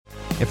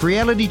If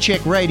Reality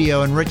Check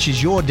Radio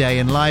enriches your day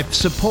in life,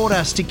 support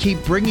us to keep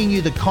bringing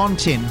you the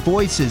content,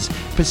 voices,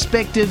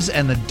 perspectives,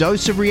 and the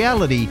dose of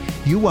reality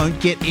you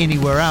won't get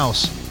anywhere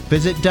else.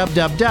 Visit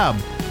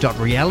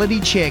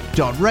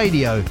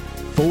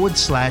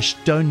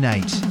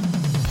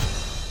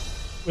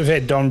www.realitycheck.radio/donate. We've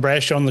had Don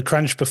Brash on The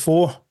Crunch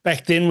before.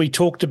 Back then, we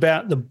talked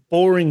about the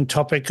boring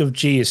topic of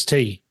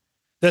GST.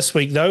 This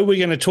week, though, we're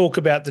going to talk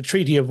about the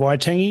Treaty of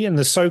Waitangi and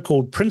the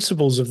so-called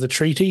principles of the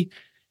treaty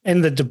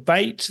and the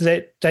debate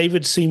that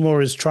David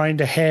Seymour is trying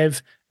to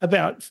have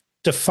about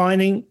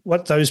defining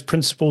what those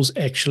principles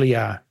actually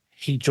are.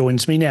 He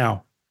joins me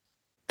now.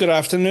 Good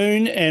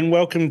afternoon and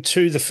welcome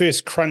to the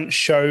first Crunch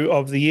show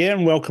of the year,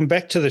 and welcome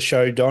back to the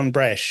show, Don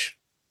Brash.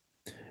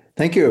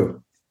 Thank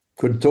you.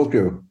 Good to talk to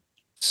you.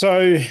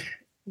 So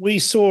we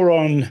saw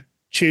on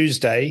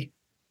Tuesday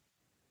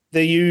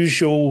the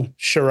usual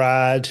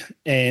charade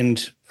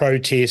and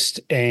protest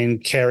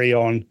and carry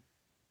on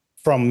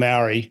from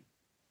Maori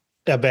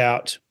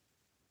about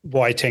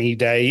Waitangi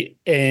Day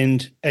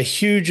and a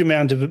huge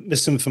amount of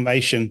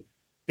misinformation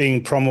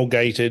being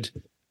promulgated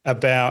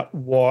about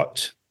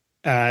what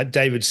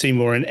David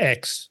Seymour and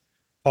ACT's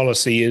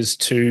policy is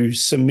to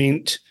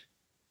cement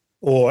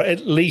or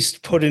at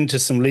least put into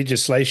some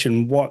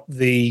legislation what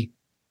the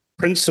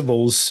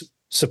principles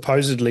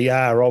supposedly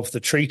are of the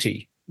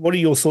treaty. What are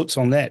your thoughts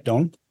on that,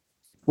 Don?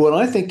 Well,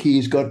 I think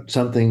he's got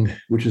something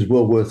which is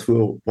well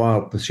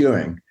worthwhile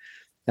pursuing.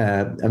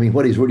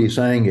 What he's really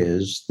saying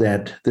is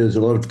that there's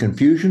a lot of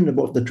confusion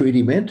about what the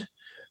treaty meant,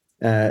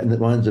 in the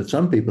minds of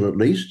some people at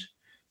least.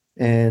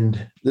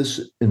 And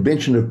this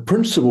invention of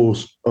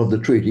principles of the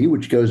treaty,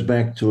 which goes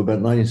back to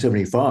about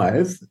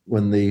 1975,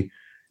 when the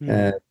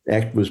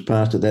Act was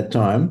passed at that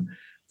time,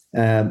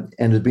 and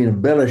has been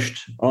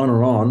embellished on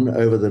and on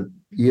over the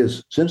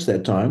years since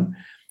that time,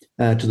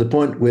 to the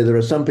point where there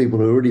are some people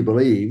who really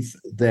believe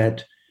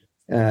that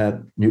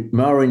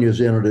Maori New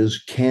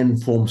Zealanders can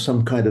form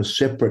some kind of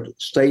separate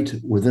state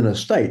within a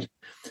state.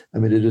 I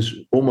mean, it is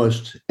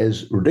almost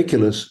as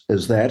ridiculous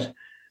as that.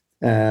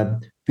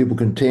 People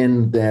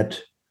contend that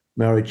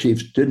Maori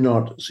chiefs did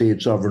not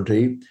cede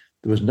sovereignty.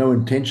 There was no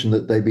intention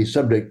that they be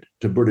subject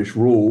to British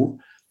rule,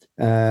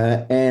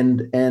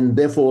 and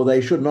therefore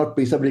they should not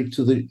be subject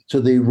to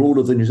the rule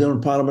of the New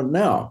Zealand Parliament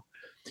now.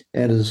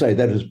 And as I say,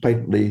 that is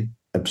patently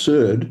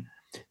absurd.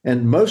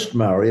 And most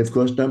Maori, of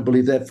course, don't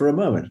believe that for a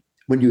moment.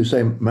 When you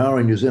say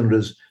Maori New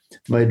Zealanders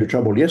made the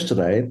trouble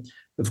yesterday,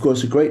 of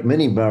course, a great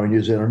many Maori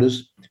New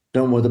Zealanders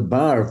don't want a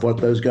bar of what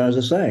those guys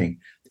are saying.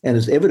 And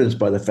it's evidenced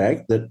by the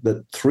fact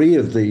that three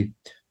of the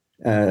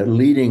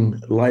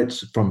leading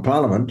lights from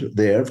Parliament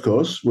there, of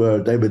course,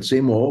 were David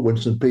Seymour,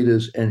 Winston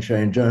Peters, and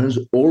Shane Jones,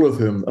 all of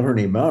whom not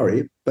only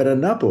Maori, but are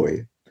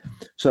Ngāpuhi.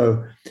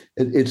 So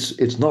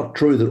it's not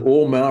true that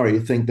all Maori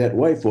think that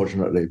way,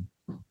 fortunately.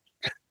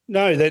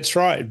 No, that's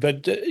right.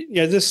 But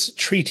this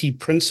treaty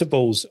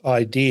principles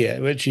idea,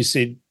 which you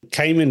said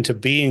came into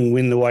being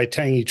when the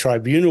Waitangi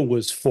Tribunal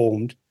was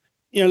formed,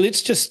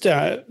 let's just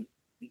go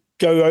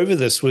over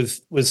this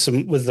with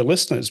the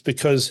listeners,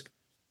 because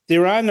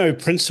there are no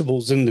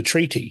principles in the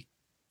treaty.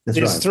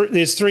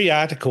 There's three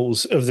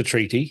articles of the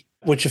treaty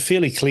which are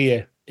fairly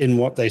clear in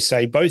what they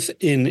say, both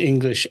in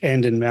English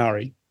and in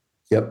Maori.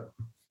 Yep.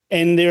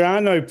 And there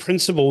are no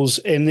principles,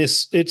 and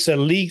it's a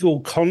legal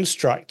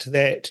construct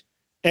that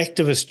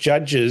activist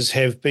judges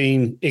have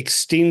been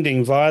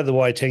extending via the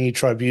Waitangi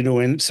Tribunal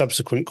and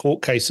subsequent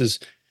court cases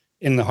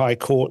in the High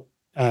Court,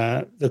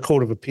 the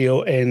Court of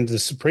Appeal and the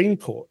Supreme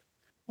Court,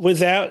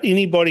 without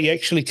anybody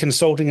actually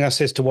consulting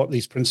us as to what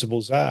these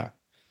principles are.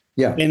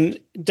 Yeah. And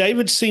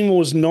David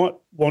Seymour's not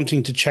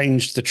wanting to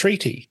change the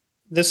treaty.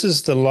 This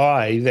is the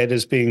lie that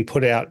is being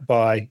put out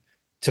by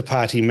Te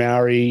Pāti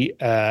Maori.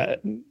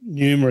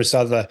 Numerous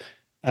other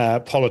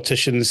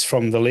politicians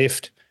from the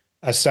left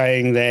are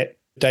saying that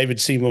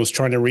David Seymour's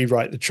trying to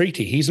rewrite the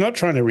treaty. He's not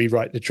trying to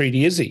rewrite the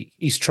treaty, is he?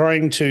 He's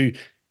trying to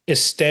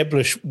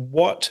establish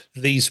what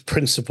these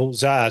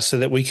principles are so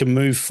that we can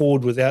move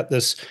forward without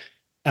this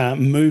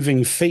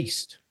moving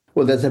feast.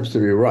 Well, that's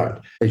absolutely right.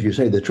 As you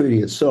say, the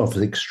treaty itself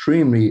is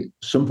extremely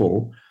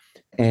simple,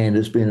 and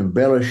it's been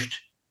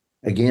embellished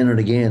again and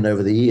again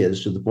over the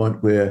years to the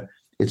point where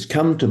it's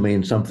come to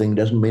mean something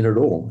doesn't mean at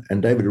all.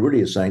 And David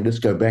really is saying, let's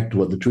go back to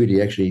what the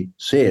treaty actually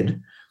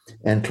said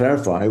and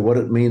clarify what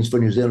it means for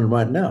New Zealand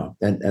right now.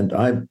 And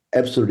I'm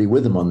absolutely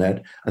with him on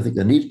that. I think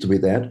there needs to be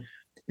that.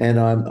 And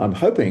I'm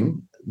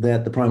hoping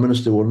that the Prime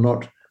Minister will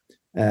not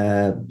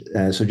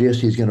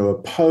suggest he's going to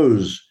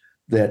oppose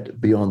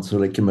that beyond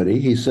Select Committee.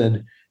 He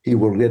said he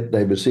will let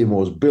David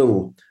Seymour's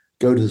bill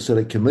go to the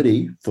Select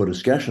Committee for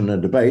discussion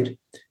and debate.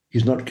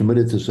 He's not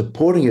committed to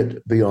supporting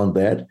it beyond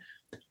that.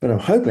 But I'm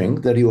hoping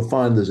that he will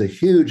find there's a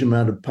huge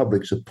amount of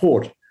public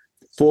support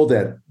for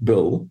that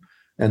bill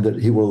and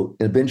that he will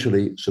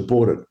eventually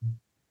support it.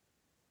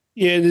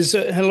 Yeah, there's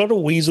a lot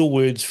of weasel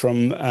words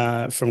from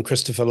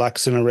Christopher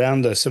Luxon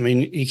around this. I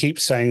mean, he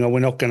keeps saying, we're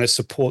not going to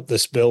support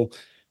this bill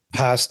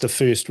past the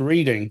first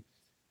reading.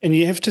 And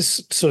you have to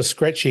sort of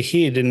scratch your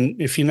head.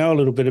 And if you know a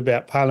little bit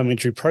about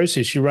parliamentary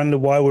process, you wonder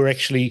why we're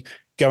actually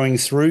going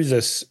through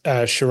this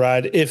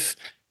charade if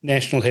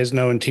National has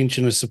no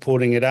intention of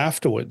supporting it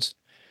afterwards.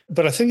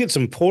 But I think it's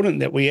important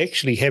that we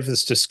actually have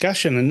this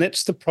discussion, and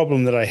that's the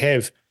problem that I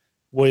have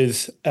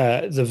with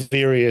the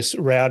various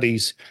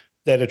rowdies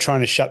that are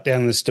trying to shut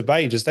down this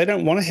debate, is they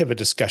don't want to have a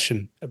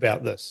discussion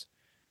about this.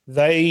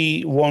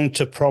 They want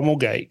to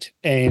promulgate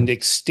and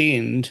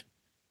extend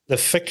the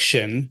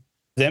fiction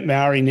that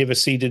Maori never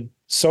ceded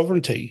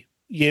sovereignty.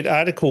 Yet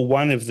Article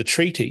 1 of the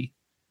treaty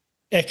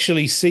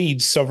actually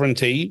cedes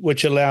sovereignty,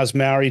 which allows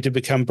Maori to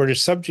become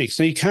British subjects.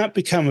 Now, you can't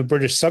become a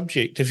British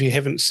subject if you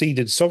haven't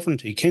ceded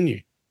sovereignty, can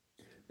you?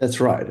 That's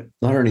right.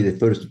 Not only the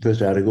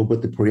first article,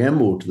 but the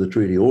preamble to the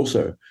treaty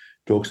also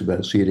talks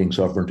about ceding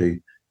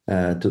sovereignty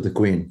to the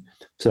Queen.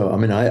 So, I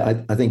mean,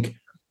 I think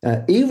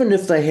even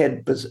if they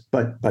had,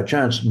 by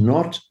chance,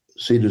 not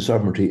ceded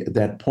sovereignty at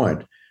that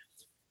point,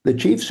 the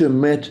chiefs who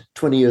met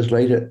 20 years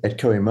later at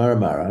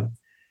Kohimaramara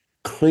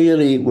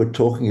clearly were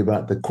talking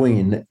about the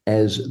Queen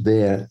as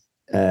their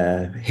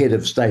head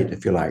of state,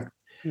 if you like,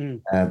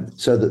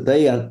 so that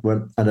they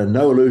were under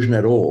no illusion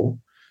at all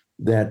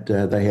that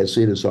they had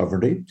ceded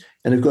sovereignty.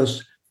 And of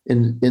course,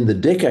 in the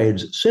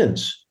decades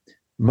since,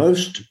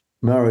 most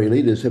Maori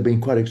leaders have been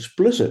quite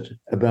explicit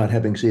about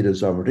having ceded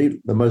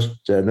sovereignty. The most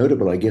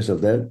notable, I guess,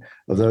 of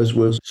those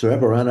was Sir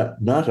Aparana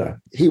Ngata.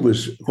 He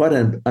was quite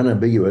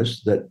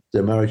unambiguous that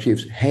the Maori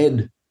chiefs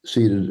had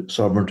ceded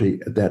sovereignty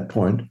at that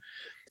point.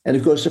 And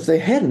of course, if they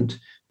hadn't,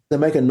 they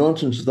make a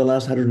nonsense of the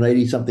last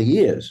 180-something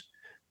years.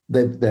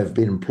 They've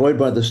been employed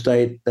by the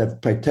state,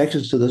 they've paid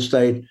taxes to the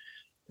state,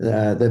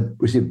 they've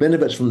received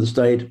benefits from the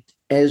state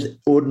as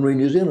ordinary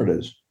New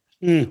Zealanders.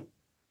 Mm.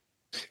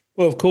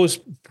 Well, of course,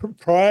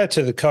 prior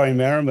to the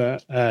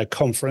Kohimarama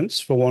conference,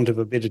 for want of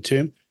a better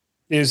term,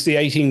 there's the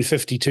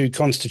 1852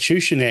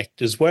 Constitution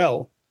Act as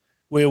well,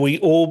 where we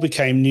all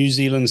became New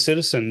Zealand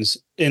citizens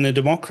in a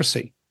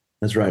democracy.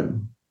 That's right.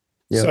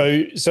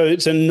 Yep. So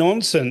it's a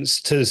nonsense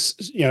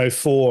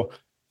for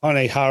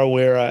Hane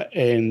Harawira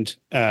and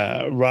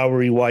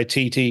Rawiri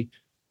Waititi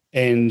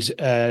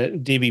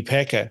and Debbie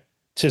Packer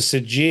to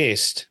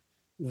suggest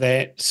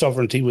that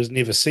sovereignty was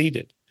never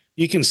ceded.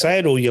 You can say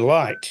it all you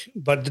like,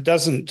 but it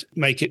doesn't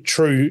make it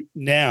true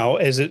now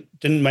as it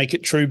didn't make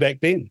it true back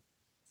then.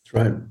 That's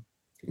right.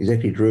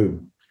 Exactly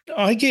true.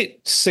 I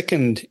get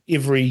sickened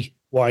every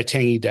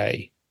Waitangi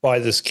Day by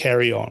this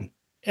carry-on.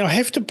 And I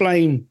have to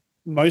blame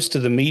most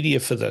of the media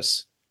for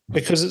this,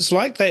 because it's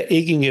like they're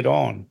egging it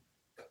on,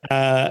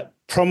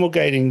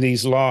 promulgating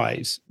these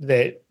lies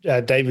that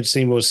David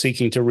Seymour was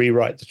seeking to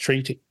rewrite the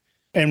treaty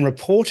and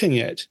reporting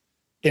it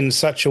in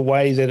such a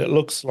way that it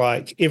looks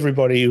like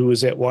everybody who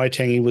was at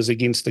Waitangi was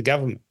against the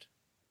government.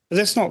 But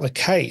that's not the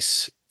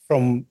case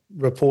from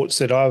reports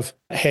that I've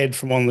had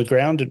from on the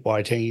ground at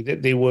Waitangi,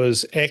 that there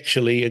was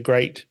actually a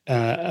great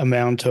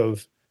amount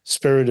of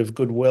spirit of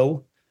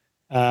goodwill.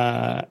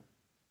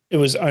 It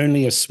was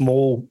only a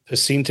small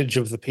percentage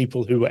of the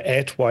people who were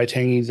at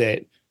Waitangi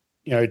that,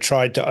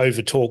 tried to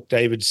overtalk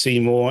David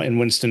Seymour and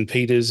Winston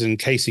Peters and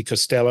Casey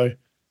Costello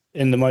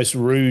in the most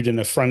rude and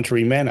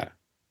effrontery manner.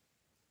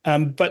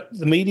 But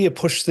the media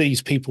pushed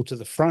these people to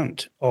the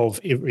front of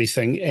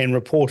everything and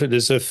reported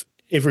as if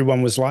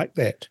everyone was like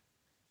that.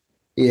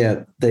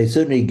 Yeah, they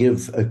certainly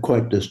give a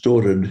quite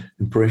distorted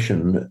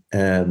impression,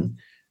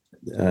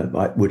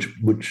 which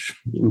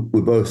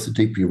we both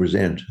deeply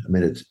resent. I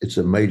mean, it's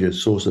a major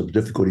source of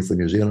difficulty for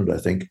New Zealand, I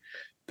think,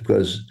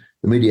 because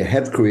the media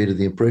have created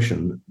the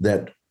impression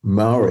that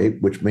Maori,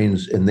 which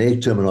means in their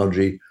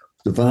terminology,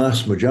 the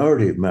vast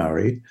majority of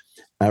Maori,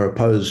 are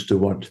opposed to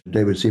what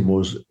David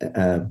Seymour's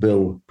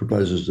bill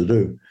proposes to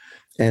do.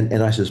 And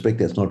I suspect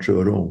that's not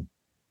true at all.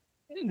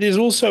 There's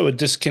also a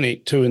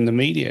disconnect too in the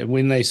media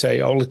when they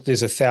say, oh, look,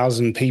 there's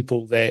 1,000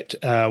 people that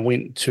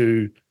went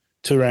to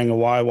Turanga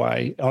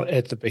Waiwai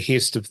at the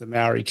behest of the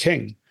Maori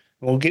King.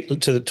 We'll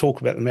get to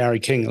talk about the Maori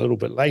King a little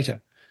bit later.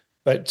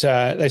 But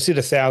they said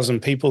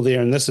 1,000 people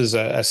there, and this is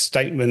a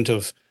statement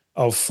of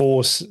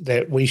force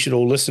that we should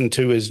all listen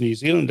to as New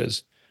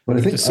Zealanders. Well,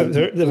 I think,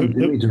 let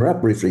me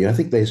interrupt briefly. I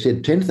think they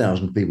said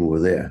 10,000 people were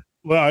there.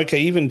 Well, okay,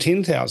 even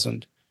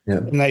 10,000. Yeah.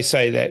 And they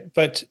say that.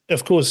 But,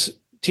 of course,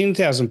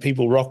 10,000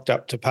 people rocked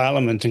up to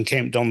Parliament and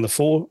camped on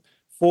the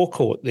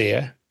forecourt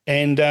there.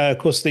 And, of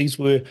course, these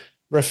were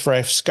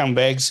riffraff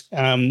scumbags,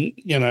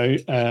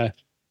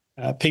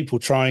 people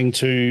trying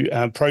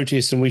to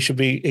protest, and we should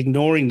be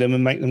ignoring them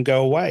and make them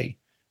go away.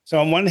 So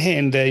on one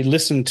hand, they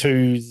listen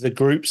to the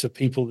groups of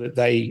people that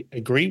they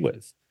agree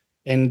with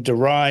and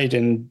deride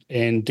and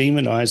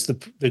demonize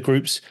the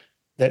groups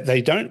that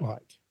they don't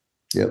like.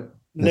 Yep.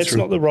 That's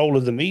not the role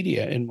of the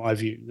media, in my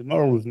view. The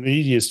role of the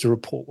media is to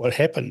report what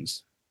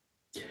happens.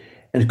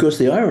 And, of course,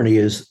 the irony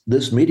is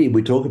this media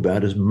we talk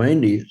about is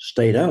mainly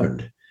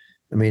state-owned.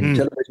 I mean,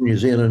 Television New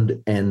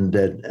Zealand and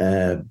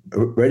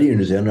Radio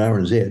New Zealand,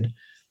 RNZ,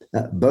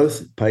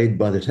 both paid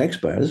by the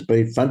taxpayers,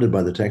 funded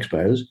by the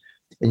taxpayers,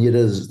 and yet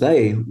as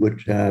they,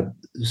 which are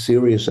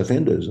serious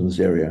offenders in this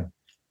area.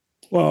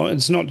 Well,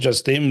 it's not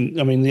just them.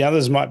 I mean, the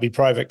others might be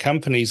private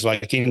companies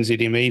like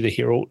NZME, the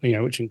Herald,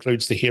 which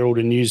includes the Herald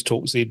and News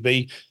Talk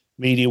ZB,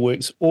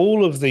 MediaWorks,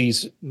 all of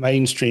these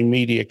mainstream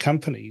media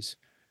companies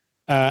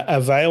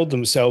availed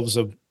themselves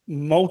of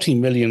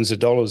multi-millions of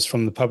dollars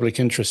from the Public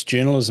Interest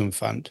Journalism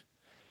Fund.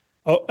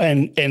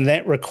 And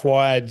that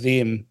required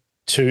them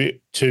to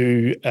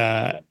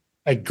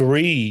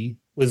agree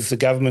with the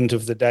government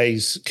of the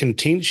day's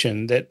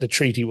contention that the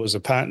treaty was a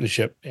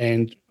partnership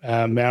and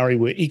Maori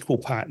were equal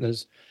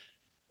partners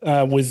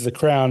with the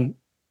Crown,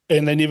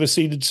 and they never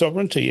ceded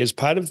sovereignty as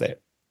part of that.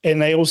 And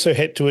they also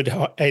had to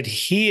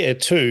adhere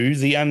to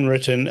the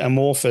unwritten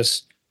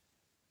amorphous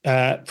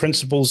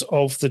principles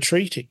of the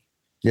treaty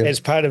as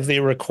part of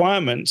their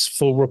requirements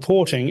for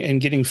reporting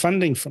and getting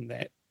funding from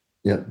that.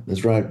 Yeah,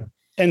 that's right.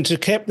 And to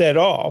cap that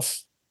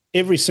off,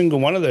 every single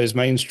one of those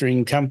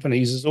mainstream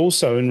companies is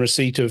also in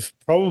receipt of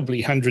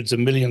probably hundreds of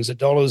millions of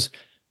dollars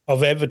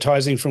of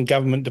advertising from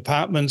government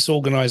departments,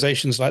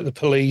 organisations like the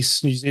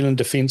police, New Zealand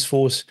Defence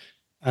Force,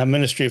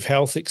 Ministry of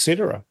Health,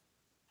 etc.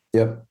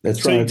 Yep,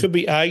 that's right. So it could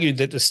be argued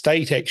that the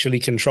state actually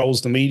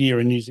controls the media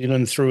in New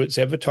Zealand through its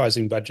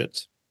advertising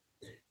budgets.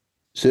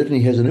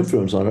 Certainly has an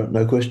influence on it,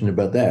 no question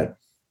about that.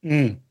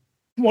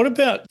 What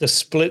about the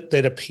split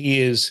that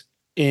appears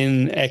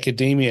in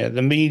academia?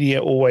 The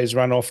media always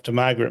run off to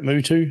Margaret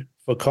Mutu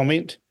for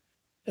comment.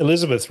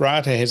 Elizabeth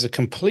Rata has a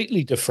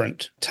completely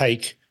different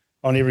take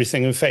on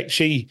everything. In fact,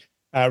 she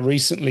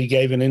recently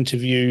gave an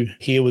interview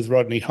here with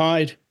Rodney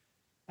Hyde.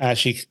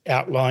 She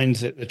outlined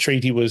that the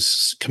treaty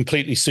was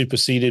completely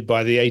superseded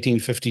by the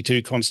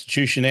 1852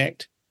 Constitution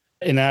Act.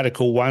 In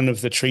Article 1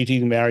 of the treaty,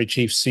 the Maori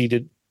chiefs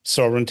ceded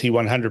sovereignty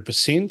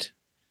 100%.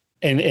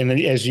 And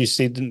as you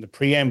said in the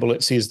preamble,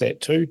 it says that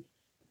too.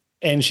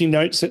 And she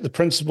notes that the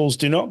principles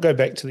do not go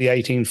back to the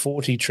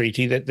 1840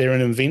 treaty, that they're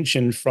an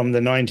invention from the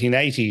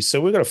 1980s.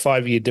 So we've got a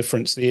 5-year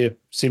difference there,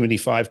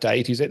 75 to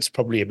 80s. That's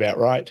probably about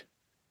right.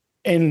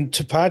 And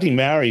Te Pāti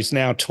Maori's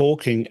now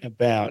talking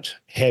about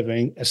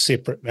having a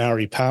separate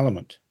Maori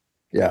parliament.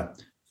 Yeah,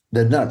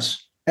 they're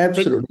nuts,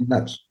 absolutely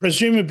nuts.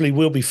 Presumably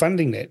we'll be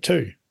funding that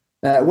too.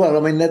 Well, I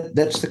mean,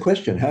 that's the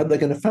question. How are they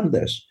going to fund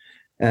this?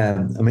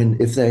 I mean,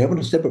 if they have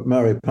a separate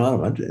Maori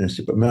parliament and a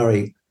separate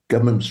Maori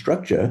government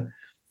structure,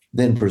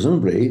 then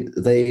presumably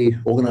they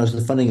organise the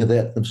funding of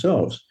that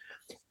themselves.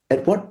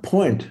 At what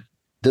point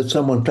does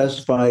someone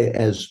classify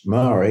as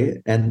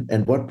Maori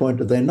and what point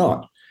are they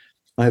not?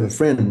 I have a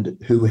friend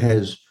who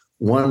has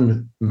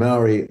one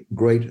Maori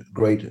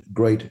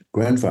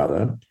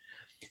great-great-great-grandfather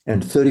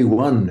and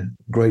 31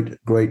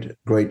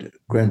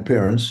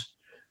 great-great-great-grandparents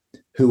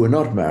who were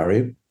not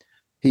Maori.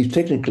 He's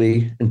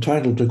technically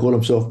entitled to call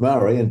himself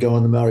Maori and go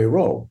on the Maori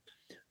roll.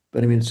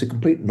 But I mean, it's a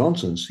complete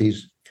nonsense.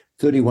 He's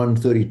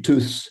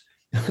 32th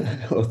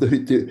or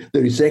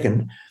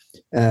 32nd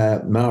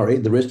Maori.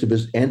 The rest of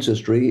his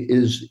ancestry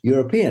is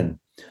European.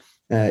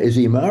 Is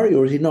he Maori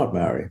or is he not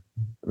Maori?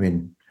 I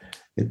mean,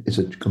 it's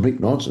a complete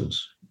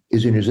nonsense.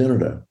 Is he a New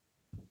Zealander?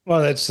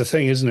 Well, that's the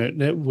thing, isn't it?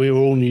 That we're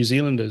all New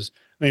Zealanders.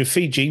 I mean,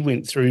 Fiji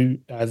went through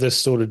this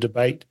sort of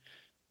debate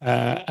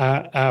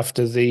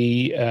after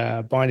the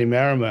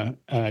Bainimarama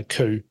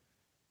coup,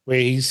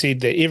 where he said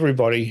that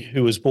everybody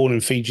who was born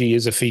in Fiji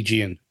is a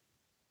Fijian.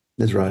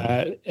 That's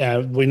right.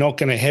 We're not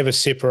going to have a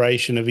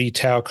separation of I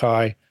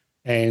Taukai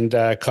and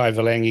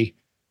Kaivalangi,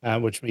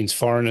 which means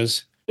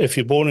foreigners. If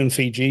you're born in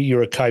Fiji,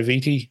 you're a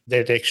Kaiviti.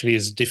 That actually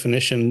is a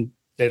definition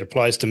that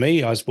applies to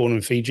me. I was born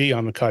in Fiji.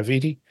 I'm a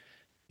Kaiviti.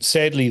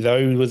 Sadly,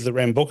 though, with the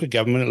Rambuka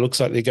government, it looks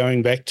like they're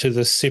going back to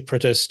the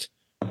separatist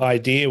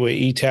idea where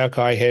I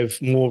Taukai have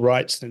more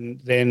rights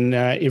than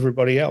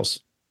everybody else.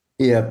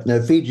 Yeah.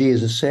 Now, Fiji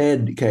is a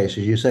sad case.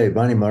 As you say,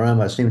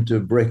 Bainimarama seems to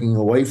be breaking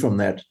away from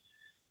that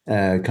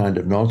kind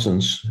of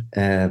nonsense.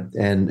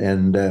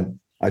 And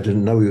I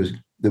didn't know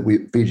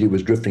Fiji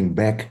was drifting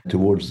back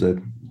towards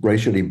the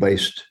racially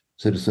based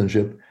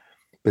citizenship.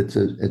 But it's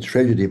a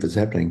tragedy if it's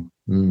happening.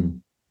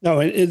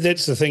 No,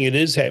 that's the thing. It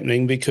is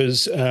happening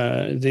because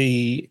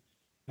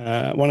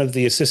one of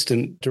the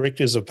assistant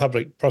directors of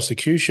public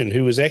prosecution,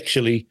 who was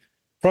actually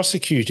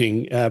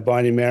prosecuting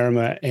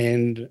Bainimarama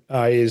and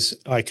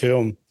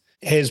Aikeum,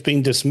 has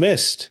been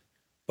dismissed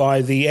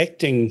by the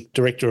acting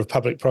director of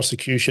public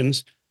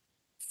prosecutions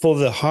for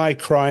the high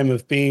crime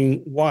of being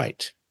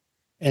white.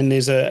 And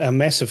there's a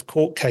massive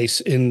court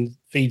case in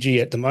Fiji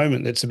at the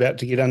moment that's about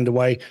to get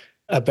underway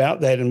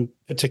about that in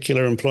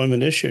particular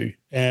employment issue,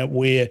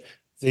 where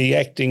the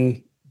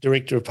acting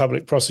director of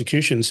public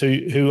prosecutions,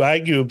 who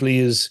arguably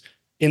is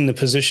in the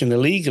position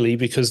illegally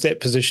because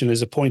that position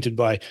is appointed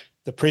by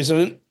the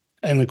president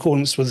in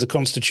accordance with the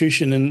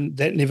Constitution, and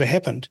that never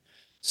happened.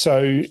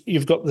 So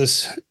you've got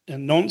this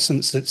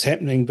nonsense that's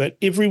happening, but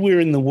everywhere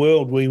in the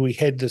world where we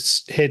had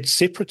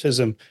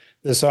separatism,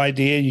 this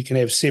idea you can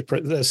have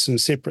separate this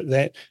and separate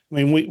that. I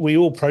mean, we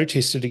all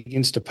protested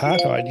against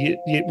apartheid,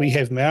 yet we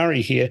have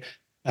Maori here,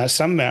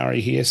 some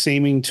Maori here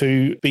seeming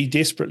to be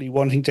desperately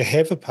wanting to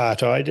have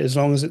apartheid as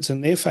long as it's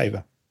in their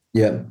favour.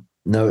 Yeah,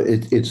 no,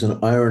 it's an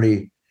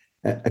irony,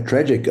 a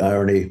tragic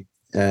irony.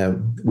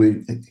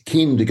 We're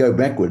keen to go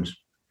backwards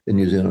in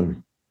New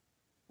Zealand.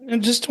 I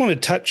just want to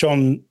touch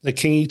on the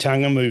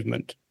Kingitanga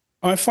movement.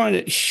 I find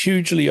it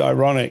hugely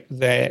ironic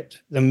that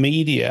the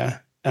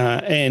media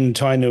and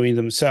Tainui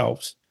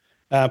themselves,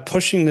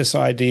 pushing this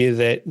idea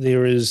that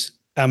there is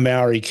a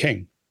Maori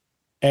king.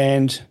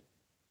 And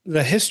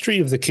the history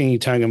of the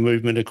Kingitanga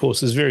movement, of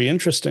course, is very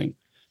interesting.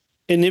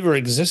 It never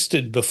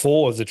existed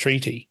before the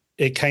treaty.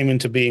 It came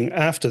into being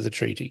after the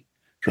treaty.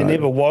 Right. There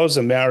never was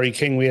a Maori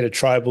king. We had a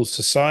tribal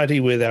society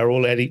where they were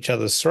all at each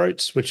other's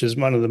throats, which is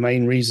one of the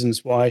main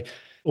reasons why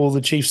all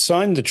the chiefs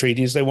signed the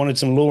treaties. They wanted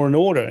some law and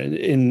order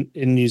in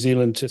New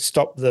Zealand to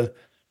stop the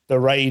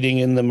raiding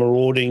and the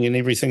marauding and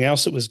everything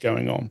else that was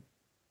going on.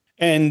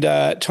 And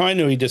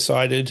Tainui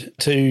decided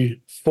to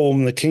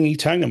form the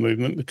Kingitanga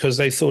movement because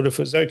they thought if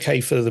it was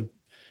okay for the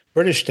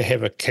British to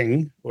have a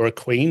king or a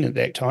queen at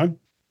that time,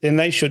 then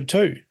they should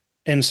too.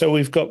 And so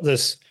we've got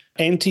this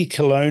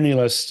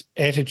anti-colonialist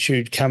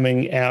attitude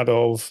coming out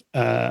of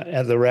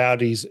the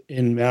rowdies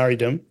in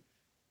Maoridom,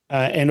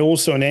 and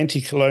also an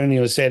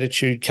anti-colonialist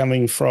attitude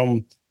coming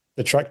from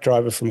the truck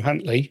driver from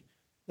Huntly,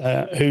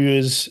 who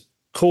is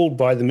called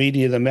by the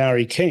media the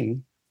Maori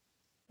king,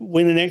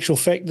 when in actual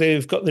fact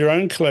they've got their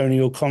own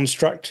colonial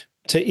construct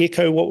to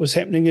echo what was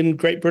happening in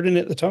Great Britain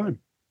at the time.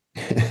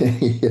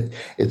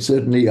 It's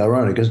certainly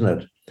ironic,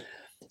 isn't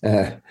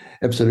it?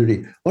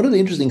 Absolutely. One of the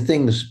interesting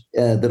things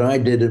that I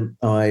did in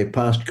my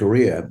past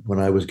career when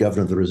I was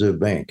governor of the Reserve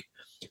Bank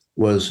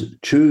was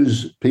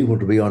choose people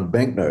to be on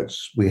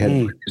banknotes. We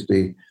had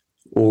previously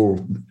all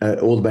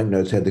the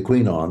banknotes had the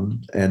Queen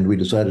on, and we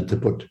decided to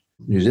put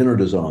New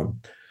Zealanders on.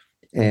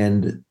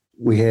 And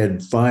we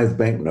had 5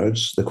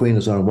 banknotes. The Queen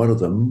is on one of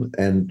them,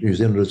 and New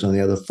Zealanders on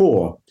the other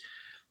 4.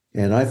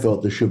 And I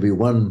felt there should be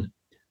one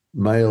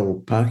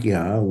male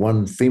Pākehā,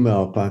 one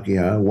female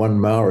Pākehā, one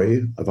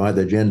Maori of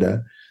either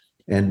gender,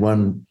 and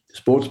one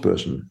sports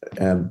person.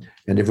 And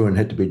everyone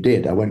had to be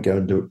dead. I won't go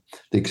into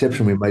the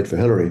exception we made for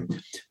Hillary.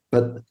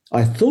 But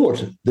I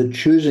thought that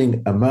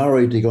choosing a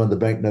Maori to go on the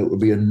banknote would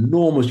be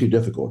enormously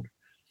difficult.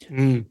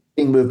 King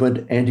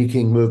movement,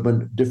 anti-king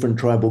movement, different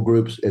tribal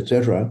groups,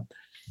 etc.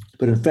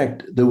 But in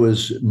fact, there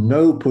was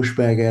no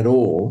pushback at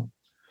all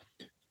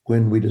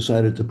when we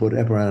decided to put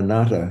Aparana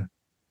Ngata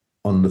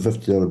on the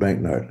 $50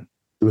 banknote.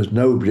 There was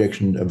no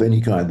objection of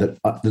any kind, that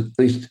at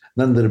least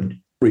none that have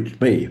reached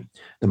me.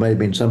 There may have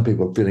been some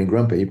people feeling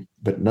grumpy,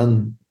 but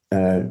none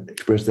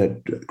expressed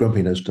that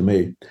grumpiness to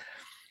me.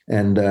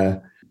 And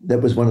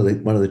that was one of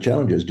the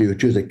challenges. Do you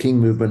choose a king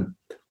movement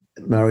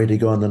Maori to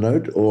go on the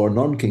note or a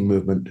non-king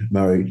movement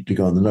Maori to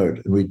go on the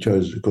note? And we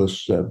chose, of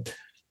course,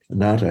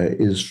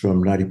 Ngata is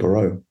from Ngāti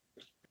Porou.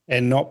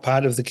 And not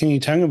part of the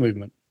Kingitanga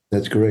movement.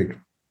 That's correct.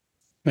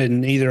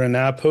 And neither in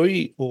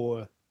Ngāpuhi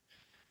or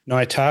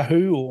Ngāi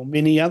Tahu or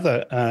many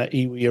other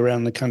iwi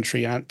around the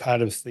country aren't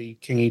part of the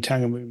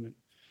Kingitanga movement.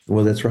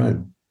 Well, that's right.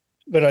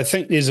 But I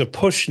think there's a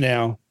push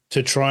now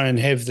to try and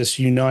have this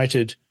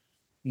united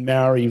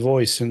Maori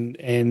voice, and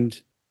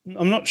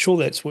I'm not sure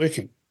that's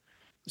working.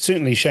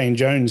 Certainly Shane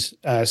Jones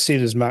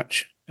said as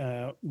much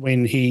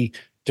when he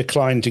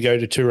declined to go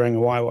to Turanga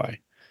Waiwai.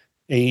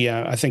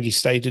 I think he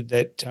stated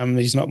that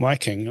he's not my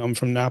king, I'm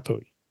from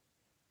Ngāpuhi.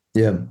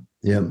 Yeah.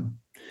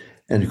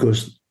 And of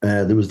course,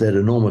 there was that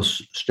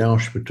enormous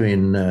stoush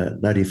between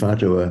Ngāti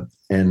Whātua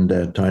and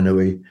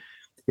Tainui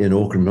in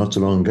Auckland not so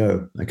long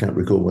ago. I can't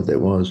recall what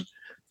that was.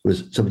 It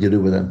was something to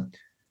do with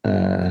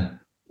it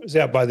was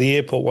out by the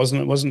airport,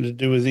 wasn't it? Wasn't it to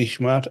do with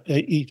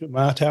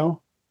Itumatau?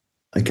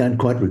 I can't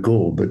quite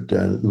recall, but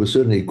there was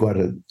certainly quite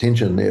a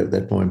tension there at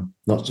that point,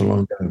 not so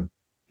long ago.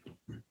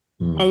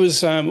 I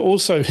was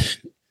also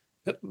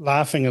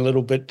laughing a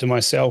little bit to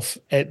myself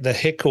at the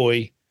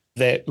hikoi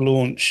that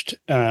launched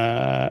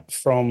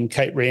from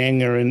Cape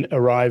Reinga and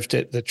arrived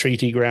at the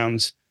treaty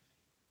grounds.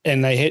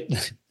 And they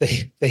had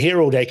the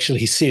Herald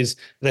actually says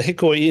the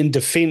hikoi in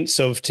defence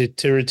of Te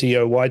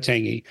Tiritio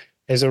Waitangi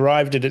has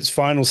arrived at its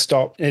final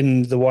stop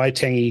in the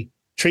Waitangi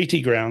treaty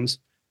grounds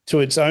to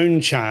its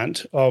own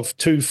chant of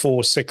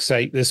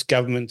 2468, this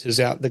government is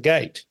out the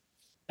gate.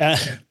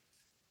 And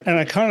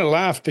I kind of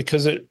laughed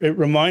because it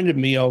reminded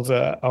me of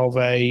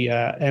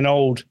an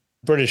old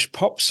British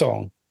pop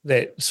song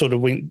that sort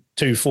of went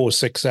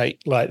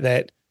 2468 like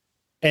that.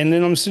 And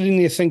then I'm sitting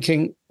there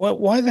thinking, well,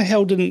 why the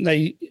hell didn't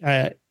they,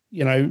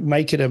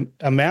 make it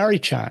a Maori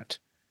chant?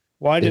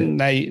 Why didn't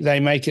they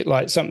make it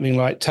like something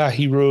like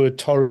Tahi Rua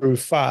Toru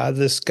Wha,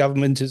 this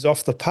government is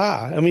off the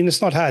par? I mean,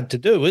 it's not hard to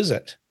do, is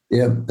it?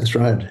 Yeah, that's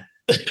right.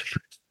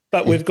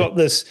 But we've got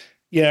this,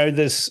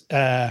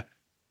 I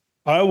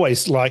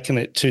always liken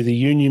it to the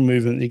union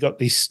movement. They've got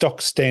these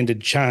stock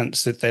standard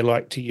chants that they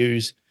like to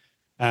use.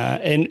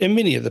 And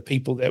many of the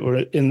people that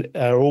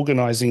are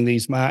organising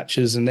these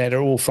marches and that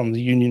are all from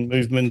the union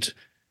movement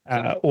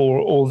or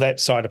all that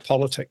side of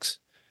politics.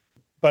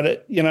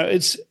 But,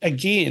 it's,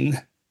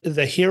 again,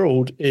 the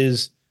Herald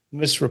is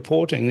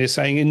misreporting. They're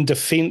saying in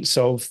defence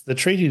of the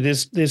treaty,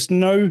 there's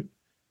no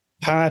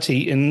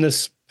party in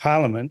this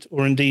parliament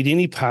or indeed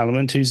any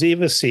parliament who's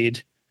ever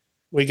said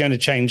we're going to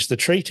change the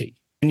treaty.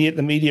 And yet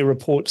the media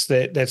reports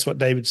that that's what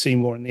David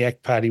Seymour and the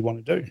ACT Party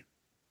want to do.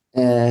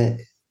 And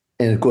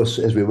of course,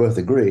 as we both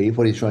agree,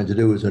 what he's trying to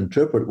do is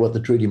interpret what the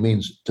treaty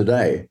means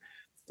today.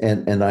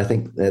 And I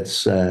think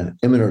that's an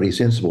eminently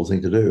sensible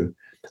thing to do.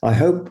 I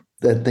hope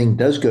that thing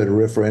does go to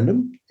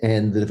referendum,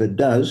 and that if it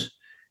does,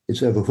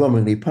 it's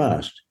overwhelmingly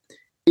passed.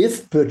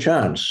 If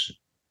perchance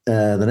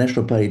the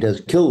National Party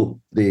does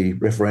kill the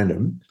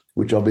referendum,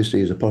 which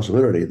obviously is a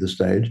possibility at this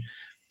stage,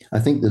 I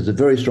think there's a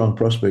very strong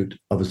prospect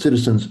of a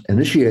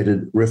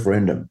citizens-initiated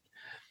referendum.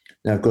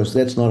 Now, of course,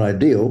 that's not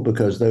ideal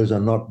because those are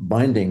not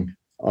binding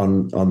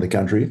on the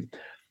country,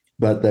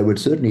 but they would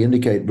certainly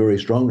indicate very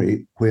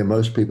strongly where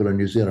most people in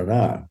New Zealand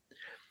are.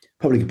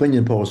 Public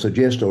opinion polls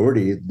suggest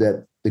already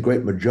that the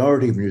great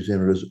majority of New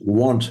Zealanders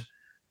want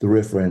the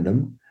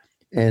referendum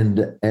and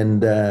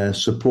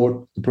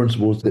support the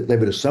principles that they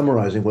were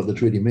summarising what the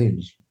treaty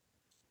means.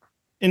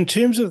 In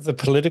terms of the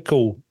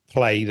political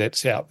play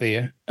that's out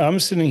there, I'm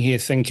sitting here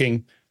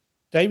thinking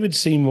David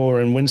Seymour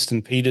and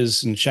Winston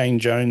Peters and Shane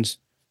Jones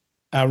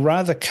are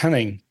rather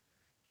cunning,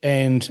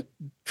 and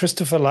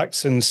Christopher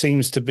Luxon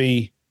seems to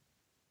be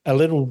a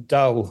little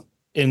dull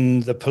in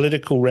the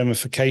political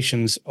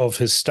ramifications of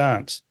his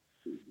stance.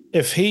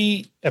 If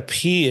he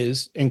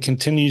appears and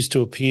continues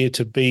to appear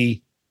to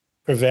be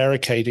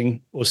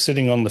prevaricating or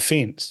sitting on the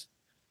fence,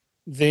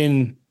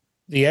 then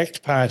the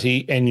ACT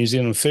Party and New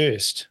Zealand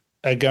First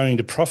are going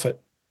to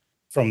profit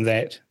from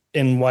that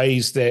in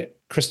ways that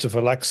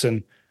Christopher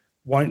Luxon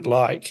won't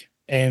like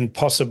and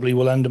possibly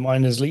will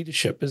undermine his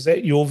leadership. Is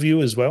that your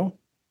view as well?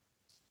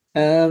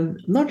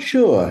 Not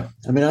sure.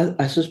 I mean,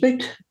 I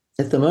suspect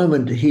at the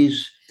moment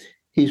he's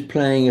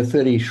playing a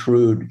fairly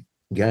shrewd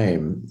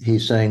game.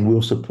 He's saying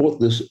we'll support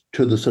this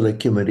to the Select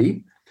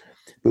Committee,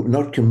 but we're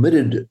not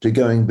committed to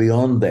going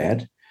beyond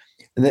that.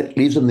 And that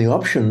leaves them the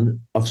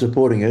option of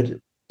supporting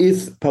it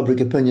if public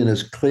opinion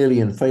is clearly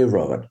in favour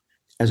of it,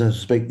 as I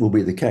suspect will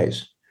be the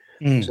case.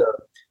 So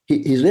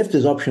he's left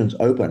his options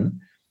open,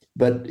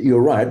 but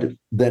you're right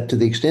that to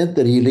the extent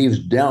that he leaves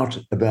doubt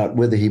about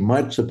whether he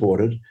might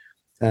support it,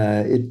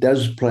 it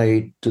does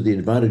play to the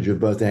advantage of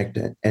both ACT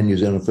and New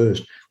Zealand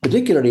First,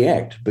 particularly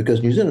ACT,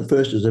 because New Zealand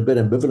First is a bit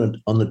ambivalent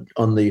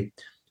on the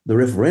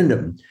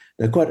referendum.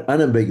 They're quite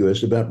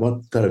unambiguous about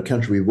what kind of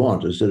country we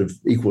want, a sort of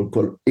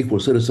equal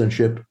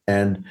citizenship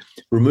and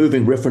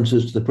removing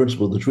references to the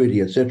principle of the treaty,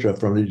 etc.,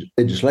 from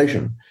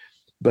legislation.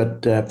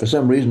 But for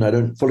some reason I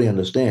don't fully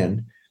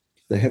understand,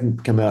 they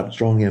haven't come out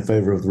strongly in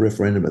favour of the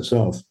referendum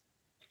itself.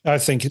 I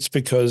think it's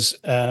because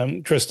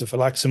Christopher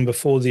Luxon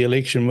before the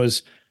election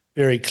was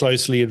very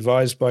closely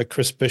advised by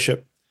Chris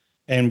Bishop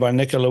and by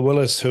Nicola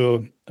Willis, who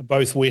are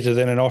both wetter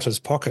than an otter's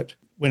pocket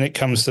when it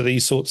comes to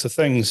these sorts of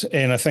things.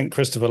 And I think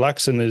Christopher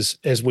Luxon is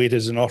as wet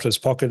as an otter's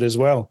pocket as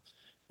well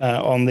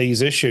on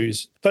these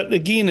issues. But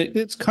again,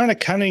 it's kind of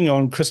cunning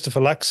on Christopher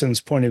Luxon's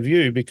point of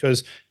view,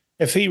 because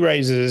if he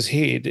raises his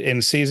head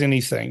and says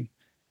anything,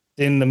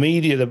 then the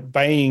media, the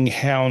baying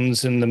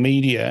hounds in the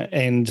media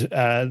and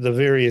the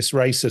various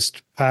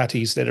racist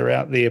parties that are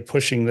out there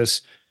pushing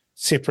this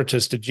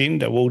separatist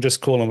agenda will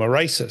just call him a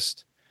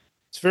racist.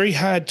 It's very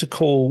hard to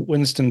call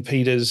Winston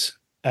Peters,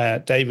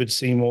 David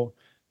Seymour,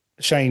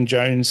 Shane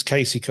Jones,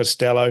 Casey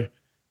Costello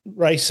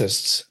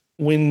racists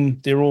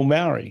when they're all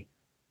Maori.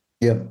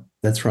 Yep,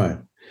 that's right.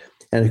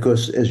 And of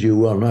course, as you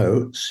well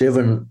know,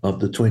 7 of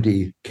the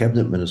 20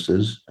 cabinet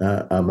ministers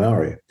are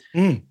Maori. I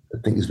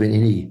think there's been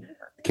any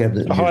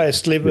cabinet. The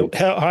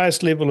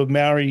highest level of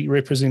Maori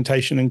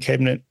representation in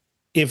cabinet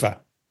ever.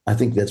 I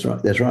think that's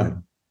right. That's right.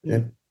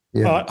 Yeah.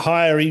 Yeah.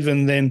 Higher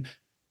even than,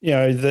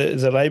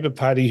 the Labour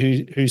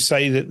Party who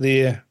say that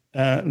they're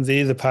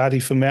the party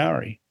for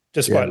Maori,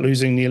 despite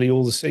losing nearly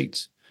all the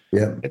seats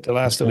at the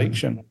last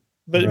election.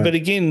 But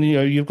again,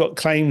 you've got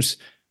claims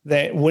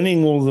that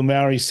winning all the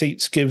Maori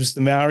seats gives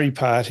the Maori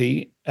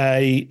Party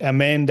a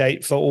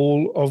mandate for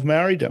all of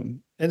Maoridom.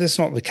 And that's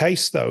not the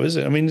case, though, is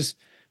it? I mean, it's a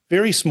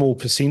very small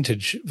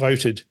percentage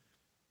voted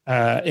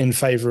in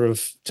favour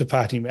of Te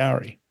Pāti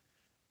Maori.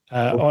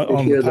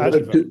 On the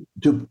party vote.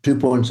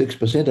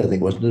 2.6%, I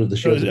think, wasn't it? Of the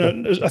show?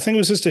 I think it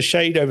was just a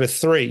shade over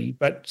 3,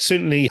 but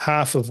certainly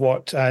half of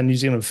what New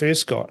Zealand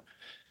First got.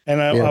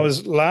 And I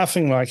was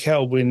laughing like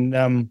hell when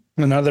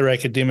another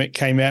academic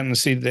came out and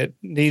said that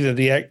neither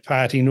the ACT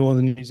Party nor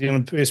the New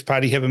Zealand First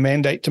Party have a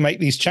mandate to make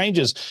these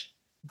changes,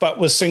 but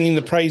was singing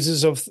the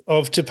praises of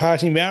Te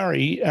Pāti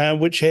Maori,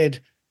 which had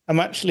a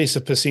much lesser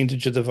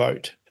percentage of the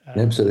vote.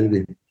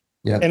 Absolutely.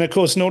 Yeah. And of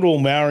course, not all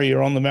Maori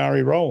are on the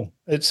Maori roll.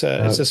 It's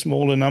a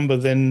smaller number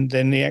than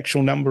the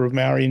actual number of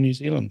Maori in New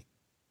Zealand.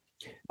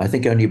 I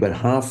think only about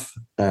half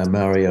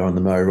Maori are on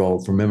the Maori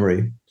roll from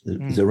memory.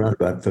 It's around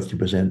about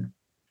 50%.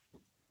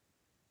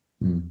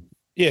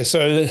 Yeah,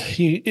 so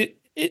Te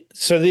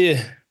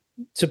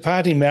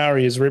Pāti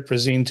Maori is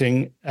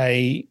representing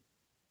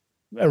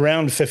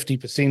around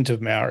 50%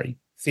 of Maori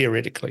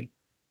theoretically,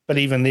 but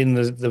even then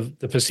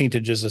the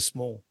percentages are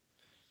small.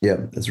 Yeah,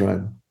 that's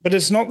right. But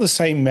it's not the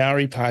same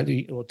Maori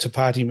Party or Te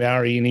Pāti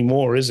Maori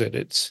anymore, is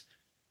it?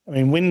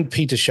 When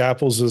Peter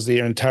Sharples was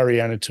there in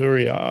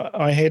Tariana-Turia,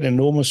 I had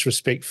enormous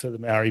respect for the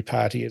Maori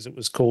Party, as it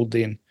was called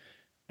then.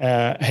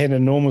 Had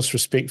enormous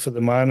respect for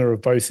the mana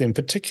of both them,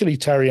 particularly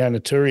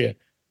Tariana-Turia,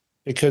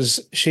 because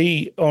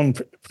she, on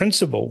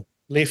principle,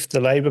 left the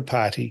Labour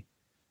Party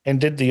and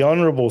did the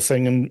honourable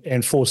thing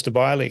and forced a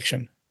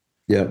by-election.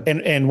 Yeah.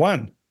 and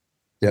won.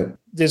 Yeah.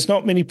 There's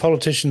not many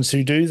politicians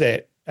who do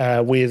that,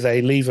 where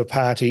they leave a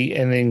party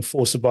and then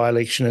force a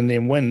by-election and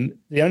then win.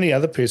 The only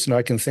other person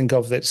I can think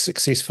of that's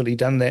successfully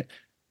done that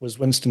was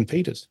Winston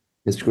Peters.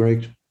 That's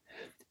correct.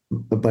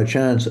 But by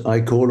chance,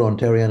 I called on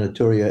Tariana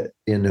Turia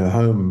in her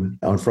home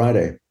on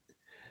Friday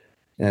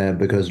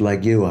because,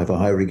 like you, I have a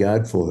high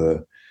regard for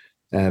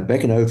her.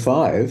 Back in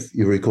 '05,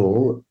 you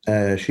recall,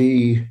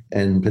 she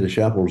and Peter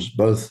Sharples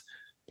both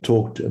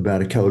talked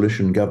about a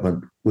coalition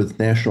government with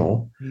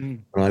National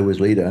when I was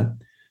leader,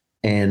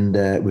 and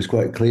it was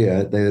quite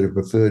clear they would have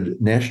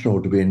preferred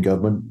National to be in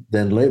government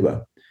than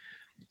Labour.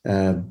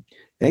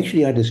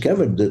 Actually, I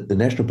discovered that the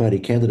National Party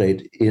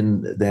candidate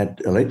in that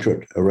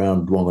electorate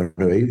around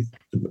Waitangi,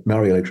 the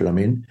Maori electorate, I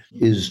mean,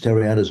 is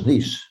Tariana's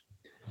niece.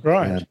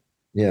 Right.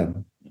 Yeah.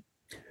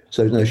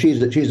 So no,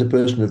 she's a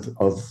person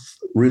of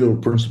real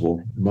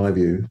principle, in my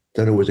view.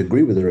 Don't always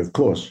agree with her, of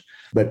course,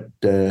 but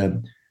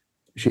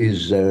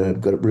she's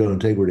got real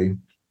integrity.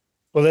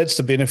 Well, that's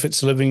the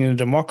benefits of living in a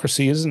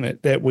democracy, isn't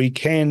it? That we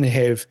can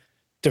have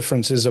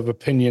differences of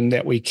opinion,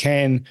 that we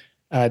can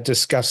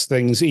discuss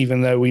things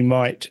even though we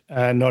might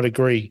not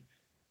agree.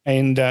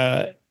 And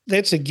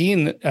that's,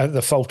 again,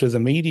 the fault of the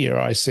media,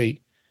 I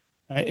see.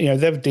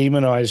 They've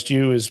demonized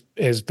you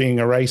as being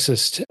a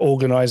racist,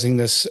 organizing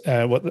this,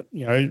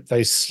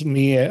 they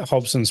smear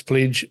Hobson's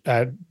Pledge,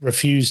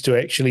 refuse to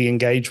actually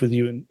engage with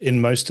you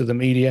in most of the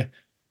media,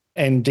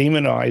 and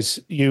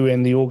demonize you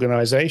and the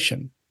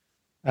organization.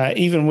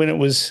 Even when it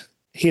was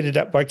headed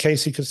up by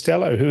Casey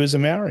Costello, who is a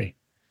Maori.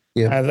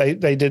 Yeah.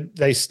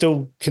 They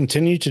still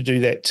continue to do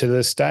that to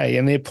this day,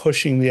 and they're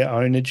pushing their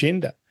own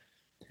agenda.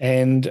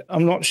 And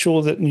I'm not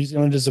sure that New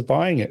Zealanders are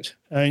buying it.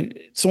 I mean,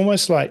 it's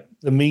almost like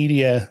the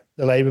media,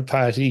 the Labour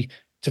Party,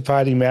 Te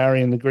Party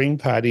Maori and the Green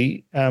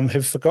Party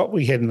have forgot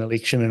we had an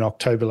election in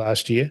October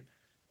last year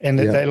and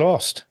that they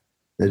lost.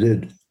 They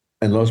did,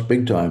 and lost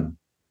big time.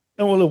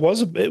 Well,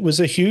 it was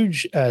a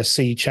huge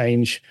sea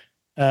change,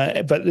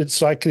 but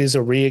it's like there's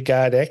a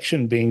rearguard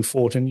action being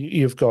fought, and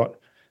you've got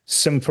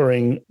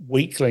simpering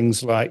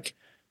weaklings like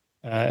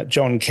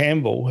John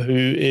Campbell,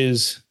 who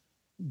is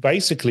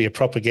basically a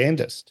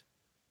propagandist,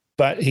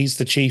 but he's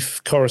the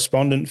chief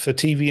correspondent for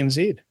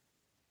TVNZ.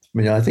 I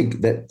mean, I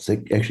think that's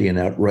actually an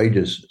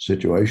outrageous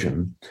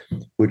situation,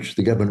 which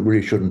the government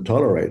really shouldn't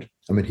tolerate.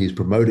 I mean, he's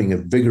promoting a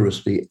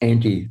vigorously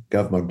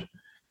anti-government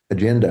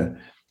agenda,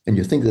 and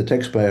you think the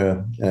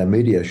taxpayer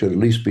media should at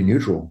least be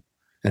neutral,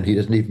 and he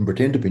doesn't even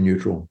pretend to be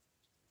neutral.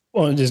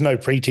 Well, there's no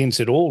pretense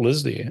at all,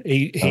 is there?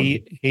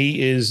 He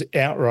is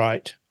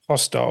outright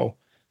hostile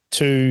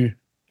to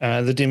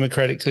the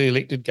democratically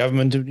elected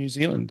government of New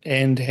Zealand,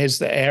 and has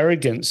the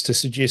arrogance to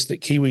suggest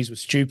that Kiwis were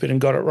stupid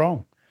and got it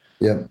wrong.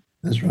 Yeah,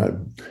 that's right.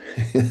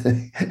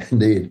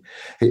 Indeed,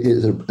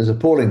 it's an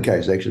appalling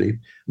case. Actually, I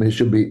mean, he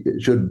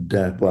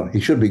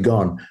should be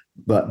gone,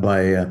 but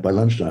by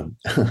lunchtime.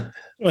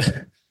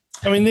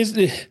 I mean,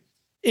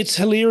 it's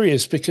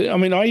hilarious because, I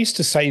mean, I used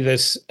to say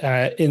this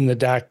in the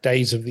dark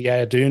days of the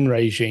Ardern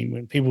regime,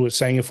 when people were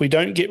saying, if we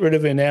don't get rid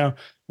of her now,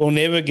 we'll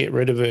never get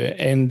rid of her.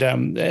 And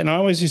I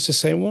always used to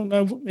say, well,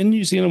 no, in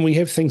New Zealand, we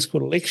have things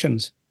called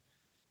elections.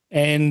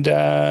 And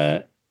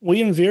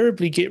we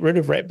invariably get rid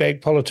of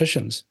ratbag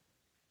politicians.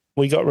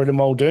 We got rid of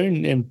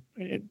Muldoon, and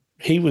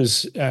he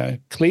was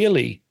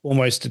clearly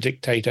almost a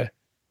dictator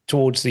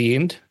towards the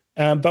end.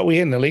 But we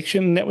had an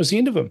election, and that was the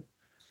end of him.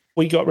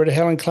 We got rid of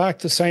Helen Clark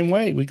the same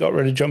way. We got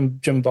rid of Jim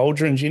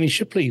Bolger and Jenny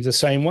Shipley the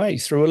same way,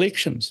 through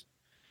elections.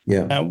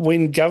 Yeah.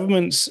 When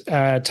governments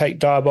take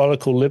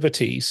diabolical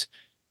liberties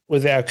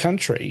with our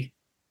country,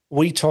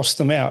 we toss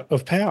them out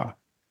of power.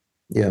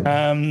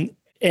 Yeah.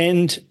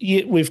 And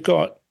yet we've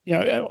got,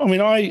 I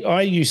mean,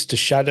 I used to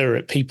shudder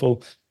at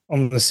people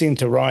on the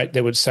centre right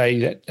that would say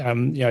that,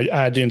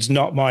 Ardern's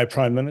not my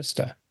prime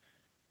minister,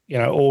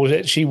 or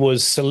that she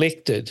was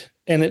selected.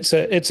 And it's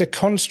a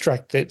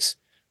construct that's,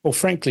 well,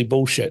 frankly,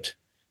 bullshit.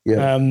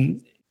 Yeah.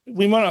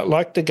 We might not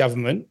like the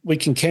government. We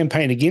can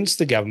campaign against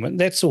the government.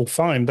 That's all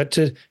fine. But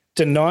to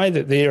deny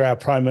that they're our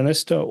prime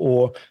minister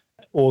or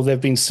they've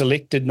been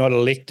selected, not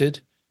elected,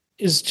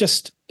 is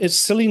just, it's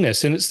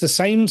silliness. And it's the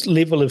same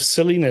level of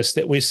silliness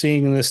that we're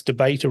seeing in this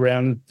debate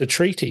around the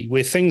treaty,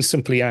 where things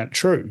simply aren't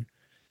true,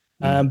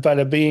 but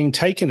are being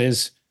taken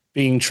as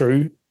being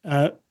true.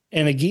 And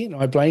again,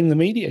 I blame the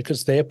media,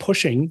 because they're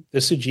pushing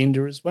this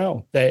agenda as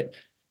well, that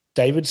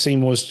David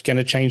Seymour's going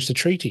to change the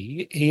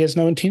treaty. He has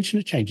no intention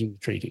of changing the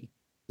treaty.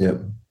 Yeah,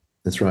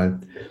 that's right.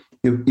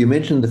 You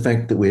mentioned the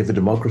fact that we have a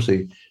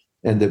democracy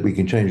and that we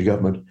can change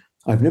government.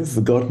 I've never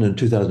forgotten in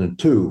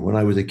 2002, when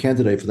I was a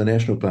candidate for the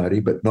National Party,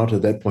 but not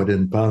at that point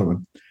in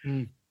Parliament.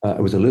 I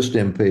was a list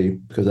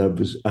MP because I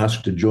was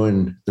asked to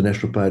join the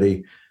National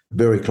Party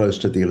very close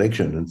to the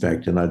election, in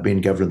fact, and I'd been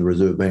governor of the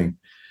Reserve Bank.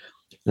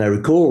 And I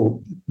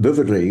recall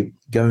vividly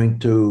going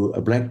to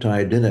a black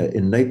tie dinner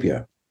in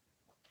Napier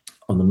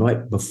on the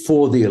night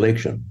before the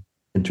election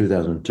in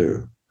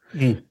 2002.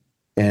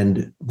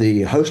 And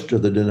the host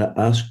of the dinner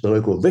asked the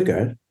local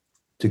vicar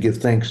to give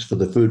thanks for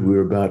the food we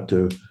were about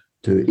to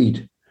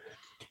eat.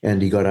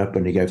 And he got up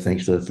and he gave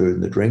thanks for the food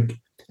and the drink.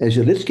 And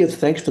so let's give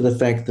thanks for the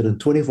fact that in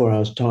 24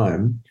 hours'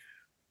 time,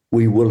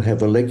 we will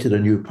have elected a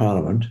new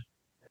parliament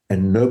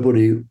and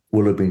nobody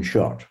will have been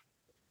shot.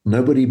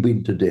 Nobody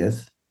beaten to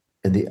death,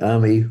 and the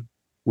army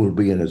will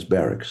be in its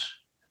barracks.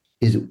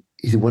 We're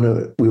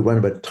one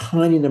of a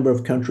tiny number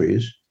of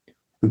countries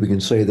who we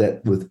can say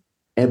that with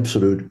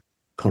absolute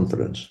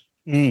confidence.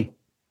 Mm.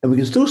 And we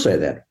can still say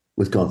that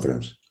with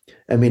confidence.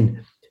 I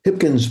mean,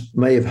 Hipkins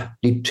may have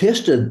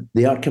detested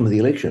the outcome of the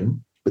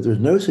election, but there was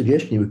no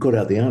suggestion he would cut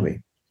out the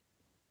army.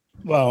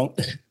 Well,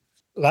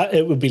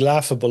 it would be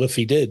laughable if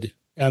he did.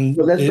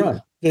 Well, that's right.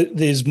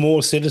 There's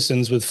more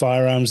citizens with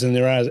firearms than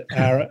there are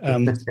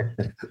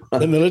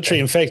the military.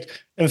 In fact,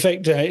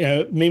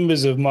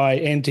 members of my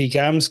antique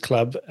arms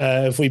club,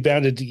 if we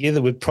bounded together,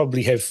 would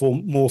probably have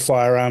more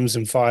firearms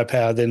and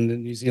firepower than the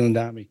New Zealand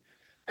Army.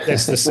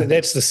 That's the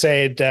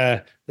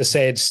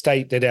sad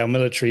state that our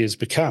military has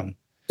become.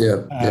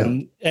 Yeah,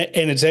 and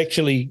it's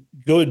actually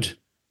good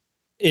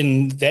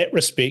in that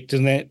respect,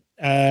 in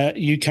that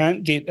you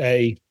can't get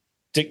a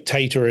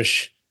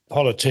dictatorish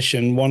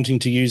politician wanting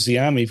to use the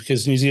army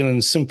because New Zealand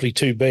is simply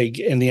too big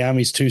and the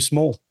army's too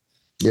small.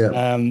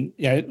 Yeah.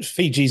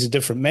 Fiji's a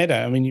different matter.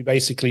 I mean, you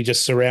basically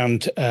just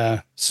surround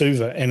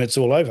Suva and it's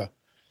all over.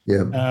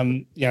 Yeah.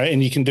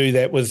 And you can do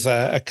that with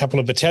a couple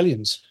of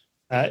battalions,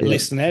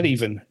 less than that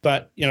even.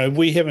 But,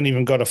 we haven't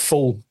even got a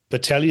full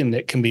battalion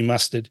that can be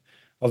mustered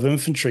of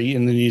infantry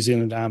in the New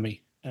Zealand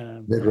Army.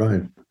 That's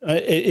right.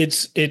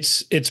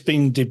 It's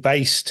been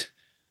debased,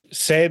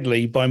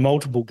 sadly, by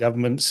multiple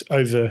governments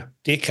over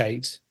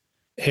decades.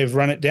 Have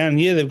run it down.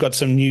 Yeah, they've got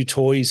some new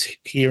toys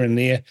here and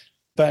there,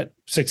 but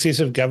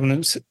successive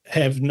governments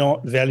have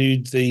not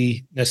valued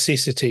the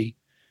necessity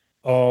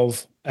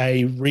of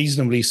a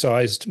reasonably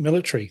sized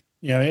military.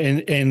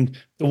 And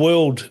the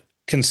world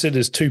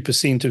considers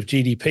 2% of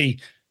GDP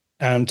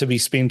to be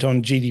spent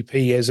on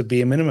GDP as a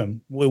bare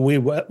minimum. We're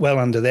well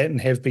under that and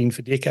have been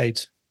for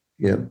decades.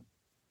 Yeah.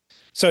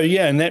 So,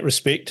 in that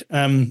respect,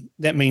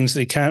 that means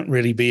there can't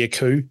really be a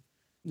coup.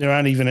 There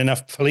aren't even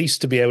enough police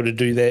to be able to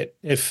do that.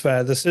 If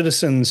the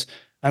citizens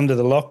under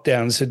the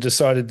lockdowns had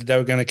decided that they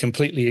were going to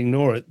completely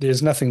ignore it,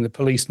 there's nothing the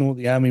police nor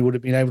the army would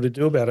have been able to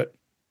do about it.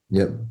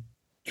 Yep,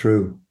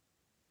 true.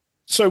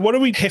 So what do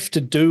we have to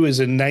do as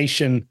a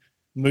nation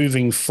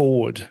moving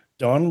forward,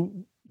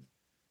 Don?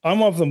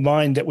 I'm of the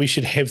mind that we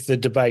should have the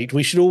debate.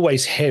 We should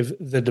always have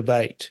the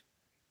debate.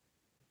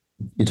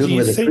 Do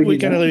you think we're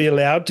going to be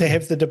allowed to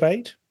have the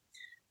debate?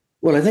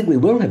 Well, I think we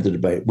will have the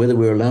debate, whether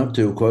we're allowed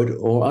to, quote,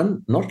 or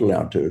not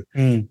allowed to.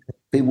 Mm.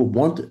 People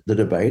want the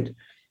debate.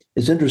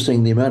 It's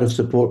interesting the amount of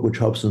support which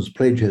Hobson's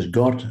Pledge has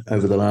got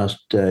over the last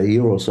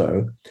year or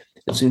so.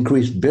 It's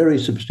increased very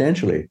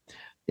substantially.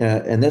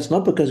 And that's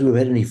not because we've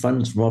had any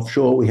funds from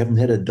offshore. We haven't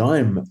had a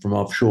dime from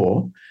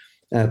offshore.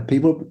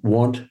 People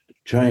want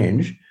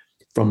change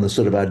from the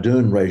sort of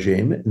Ardern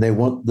regime, and they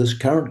want this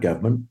current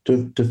government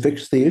to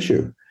fix the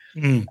issue,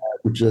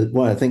 which is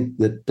why I think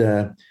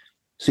that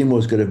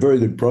Seymour's got a very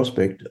good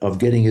prospect of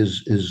getting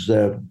his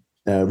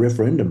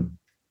referendum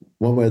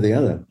one way or the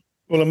other.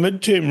 Well, a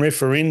midterm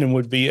referendum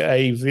would be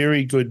a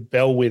very good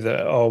bellwether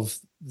of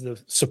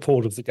the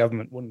support of the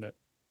government, wouldn't it?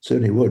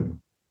 Certainly would.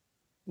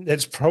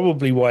 That's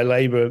probably why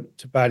Labour,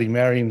 Te Pāti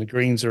Māori and the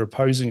Greens are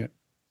opposing it.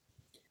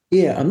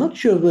 Yeah, I'm not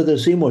sure whether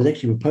Seymour is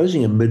actually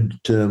proposing a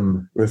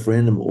midterm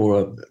referendum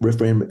or a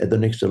referendum at the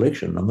next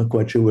election. I'm not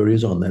quite sure where he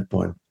is on that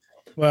point.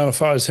 Well,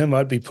 if I was him,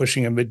 I'd be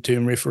pushing a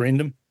midterm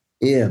referendum.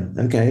 Yeah,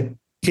 okay.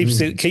 Keeps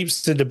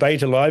the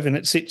debate alive, and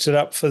it sets it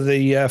up for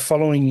the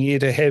following year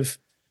to have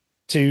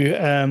to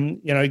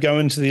go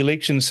into the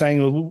election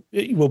saying, well,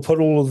 we'll put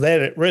all of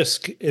that at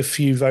risk if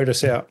you vote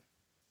us out.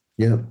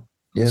 Yeah.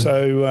 Yeah.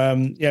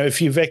 So,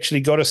 if you've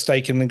actually got a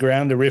stake in the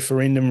ground, a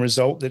referendum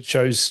result that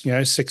shows,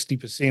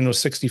 60% or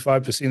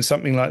 65%,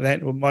 something like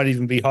that, or might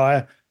even be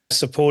higher,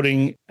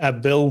 supporting a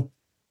bill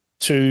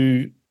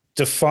to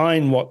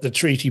define what the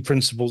treaty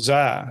principles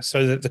are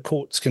so that the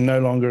courts can no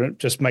longer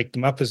just make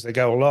them up as they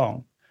go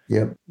along.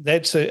 Yep.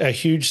 That's a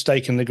huge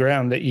stake in the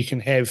ground that you can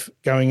have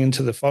going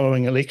into the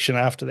following election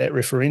after that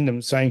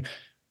referendum, saying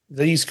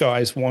these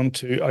guys want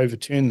to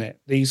overturn that.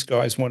 These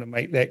guys want to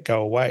make that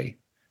go away.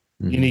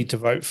 You need to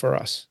vote for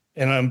us.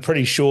 And I'm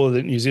pretty sure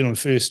that New Zealand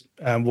First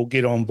will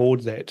get on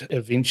board that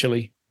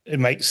eventually. It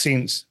makes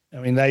sense.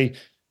 I mean,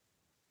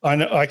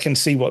 I can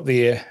see what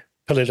their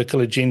political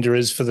agenda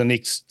is for the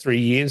next 3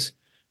 years.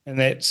 And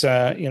that's,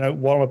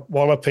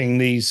 walloping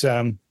these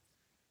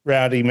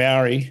rowdy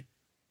Maori,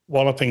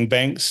 walloping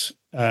banks,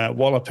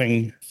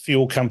 walloping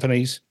fuel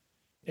companies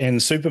and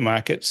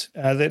supermarkets.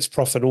 That's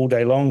profit all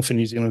day long for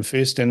New Zealand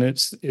First. And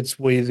it's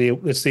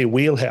their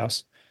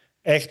wheelhouse.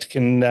 ACT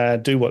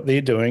can do what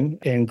they're doing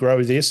and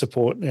grow their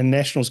support, and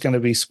National's going to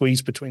be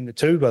squeezed between the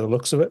two by the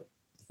looks of it.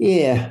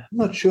 Yeah, I'm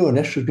not sure.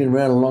 National's been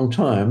around a long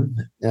time,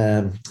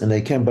 and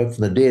they came back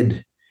from the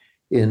dead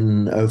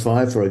in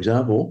 2005, for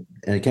example,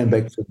 and it came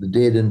back from the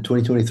dead in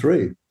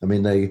 2023. I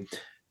mean, they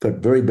got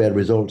very bad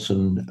results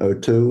in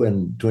 2002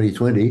 and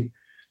 2020,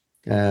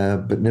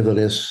 but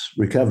nevertheless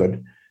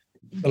recovered.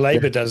 The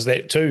Labour does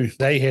that too.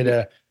 They had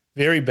a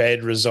very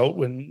bad result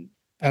when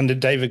under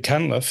David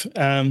Cunliffe,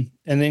 and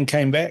then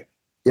came back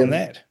from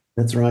that.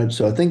 That's right.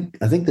 So I think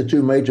the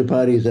two major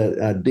parties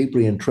are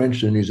deeply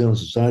entrenched in New Zealand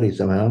society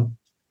somehow.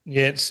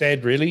 Yeah, it's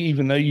sad, really,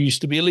 even though you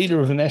used to be a leader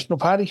of the National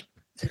Party.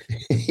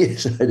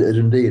 Yes, I did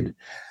indeed.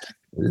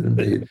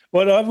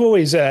 Well, I've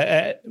always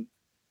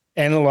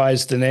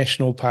analysed the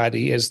National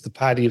Party as the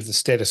party of the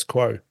status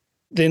quo.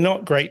 They're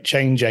not great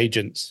change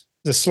agents.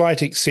 The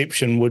slight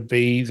exception would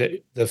be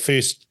the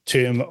first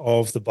term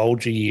of the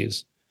Bolger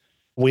years,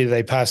 where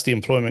they passed the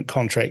Employment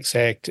Contracts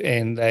Act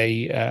and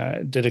they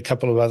did a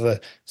couple of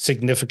other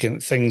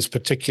significant things,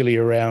 particularly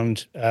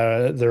around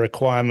the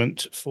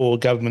requirement for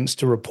governments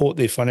to report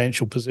their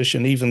financial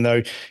position, even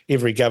though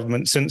every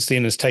government since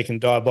then has taken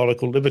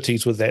diabolical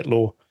liberties with that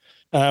law.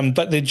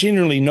 But they're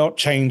generally not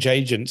change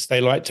agents.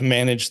 They like to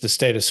manage the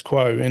status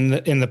quo. And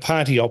the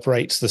party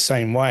operates the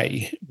same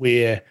way,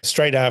 where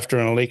straight after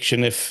an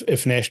election,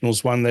 if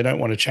Nationals won, they don't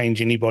want to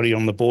change anybody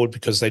on the board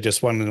because they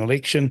just won an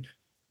election.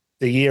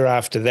 The year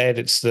after that,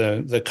 it's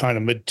the kind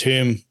of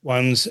midterm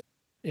ones,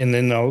 and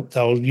then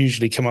they'll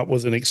usually come up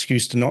with an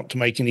excuse not to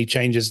make any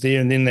changes there,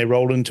 and then they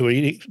roll into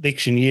an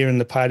election year and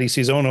the party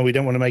says, oh, no, we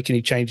don't want to make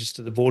any changes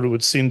to the board. It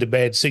would send a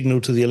bad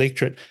signal to the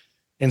electorate.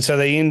 And so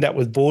they end up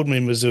with board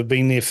members who have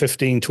been there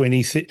 15,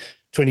 20,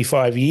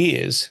 25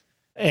 years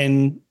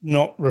and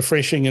not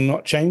refreshing and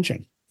not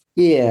changing.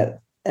 Yeah.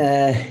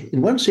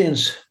 In one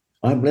sense,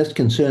 I'm less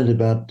concerned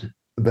about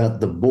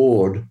the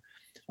board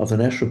of the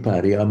National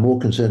Party. I'm more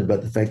concerned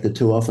about the fact that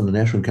too often the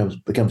National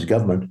becomes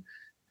government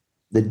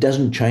that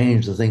doesn't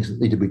change the things that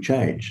need to be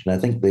changed. And I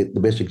think the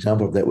best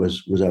example of that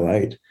was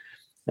 2008.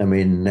 I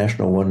mean,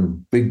 National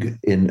won big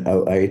in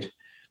 2008.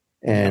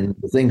 And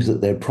the things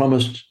that they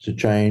promised to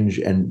change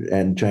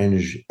and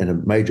change in a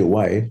major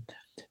way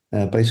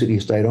basically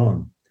stayed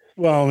on.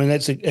 Well, I mean,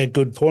 that's a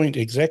good point,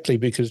 exactly,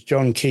 because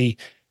John Key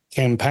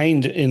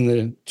campaigned in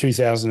the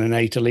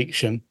 2008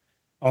 election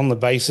on the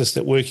basis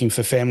that working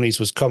for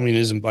families was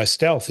communism by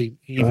stealth. He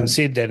even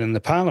said that in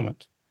the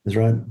parliament. That's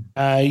right.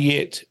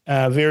 Yet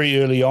very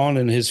early on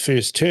in his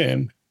first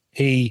term,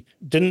 he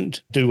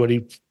didn't do what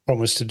he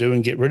promised to do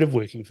and get rid of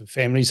working for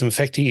families. In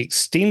fact, he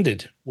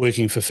extended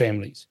working for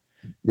families.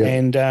 Yeah.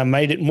 And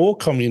made it more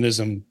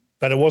communism,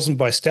 but it wasn't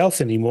by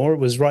stealth anymore. It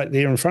was right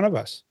there in front of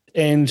us.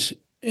 And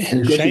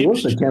he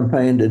also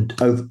campaigned in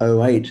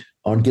 2008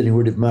 on getting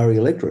rid of Maori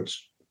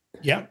electorates.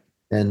 Yeah.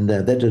 And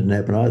that didn't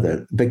happen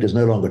either. In fact, it's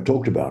no longer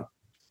talked about.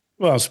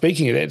 Well,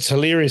 speaking of that, it's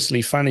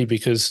hilariously funny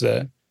because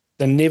the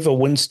Never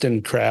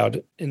Winston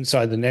crowd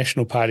inside the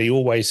National Party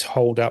always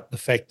hold up the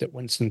fact that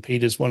Winston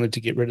Peters wanted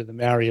to get rid of the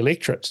Maori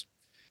electorates.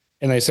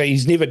 And they say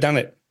he's never done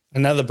it.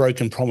 Another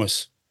broken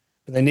promise.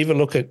 But they never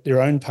look at their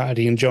own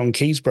party and John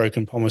Key's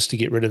broken promise to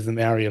get rid of the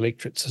Maori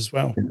electorates as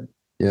well.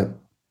 Yeah.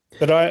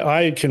 But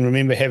I can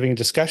remember having a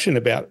discussion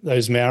about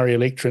those Maori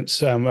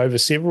electorates over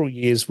several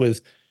years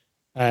with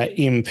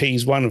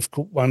MPs.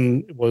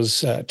 One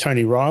was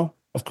Tony Ryle,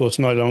 of course,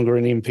 no longer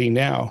an MP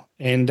now.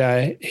 And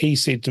he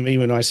said to me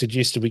when I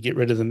suggested we get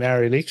rid of the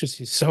Maori electorates,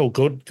 he said, oh,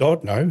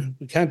 God, no,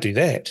 we can't do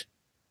that.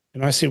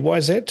 And I said, why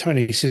is that,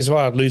 Tony? He says,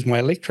 well, I'd lose my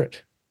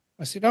electorate.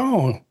 I said,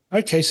 oh,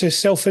 okay, so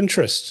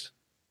self-interest.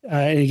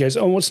 And he goes,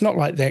 oh, it's not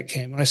like that,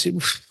 Cam. And I said,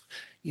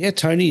 yeah,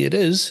 Tony, it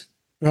is,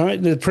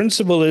 right? The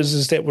principle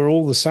is that we're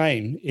all the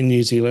same in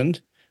New Zealand.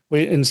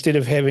 Instead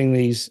of having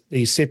these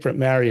separate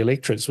Maori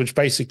electorates, which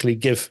basically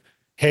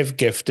have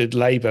gifted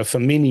Labour for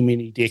many,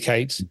 many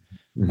decades,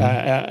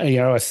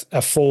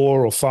 a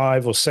 4 or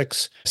 5 or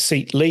 6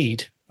 seat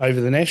lead over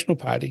the National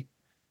Party.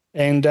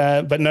 And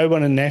but no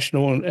one in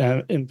National,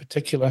 in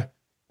particular,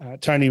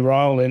 Tony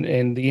Ryle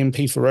and the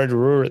MP for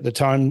Rotorua at the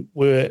time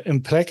were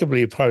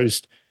implacably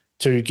opposed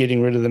to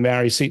getting rid of the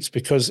Maori seats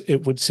because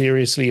it would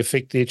seriously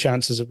affect their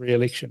chances of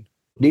re-election.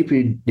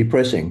 Deeply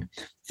depressing.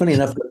 Funny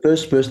enough, the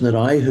first person that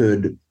I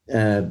heard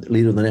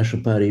leader of the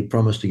National Party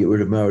promise to get rid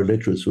of Maori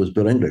electorates was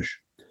Bill English.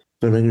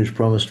 Bill English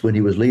promised when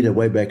he was leader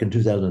way back in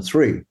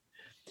 2003.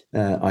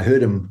 I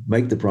heard him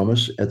make the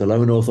promise at the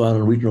Lower North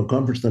Island Regional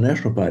Conference of the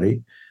National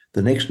Party,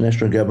 the next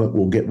national government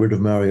will get rid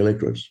of Maori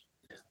electorates.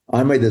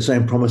 I made the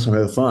same promise in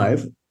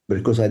 2005, but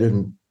of course I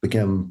didn't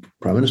become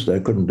Prime Minister, I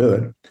couldn't do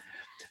it,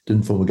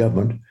 didn't form a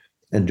government.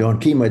 And John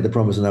Key made the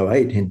promise in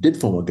 2008 and did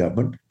form a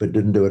government, but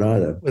didn't do it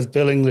either. With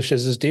Bill English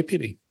as his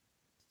deputy.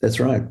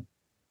 That's right.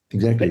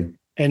 Exactly.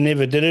 And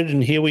never did it,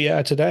 and here we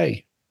are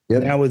today.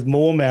 Yep. Now with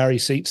more Maori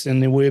seats than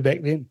there were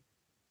back then.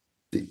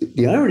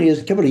 The irony is,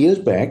 a couple of years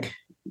back,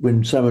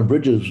 when Simon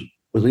Bridges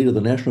was leader of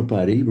the National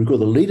Party, recall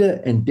the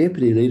leader and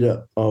deputy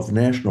leader of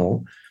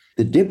National,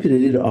 the deputy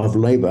leader of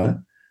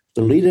Labour,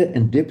 the leader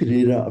and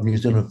deputy leader of New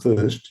Zealand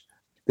First,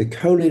 the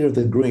co-leader of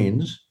the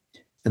Greens,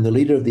 and the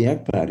leader of the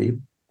ACT Party,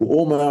 were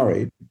all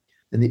Maori,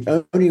 and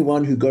the only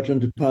one who got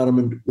into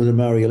Parliament with a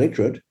Maori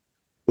electorate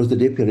was the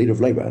deputy leader of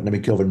Labour,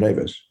 named Kelvin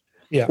Davis.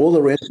 Yeah. All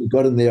the rest who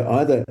got in there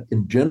either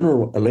in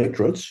general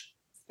electorates,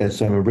 as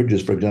Simon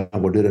Bridges, for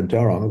example, did in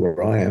Tauranga,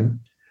 where I am,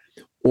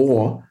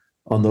 or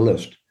on the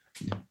list.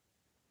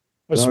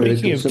 Well,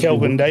 speaking of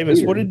Kelvin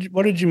Davis,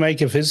 what did you make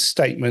of his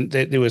statement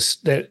that there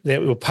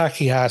were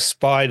Pākehā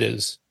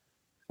spiders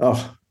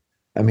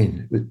I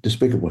mean,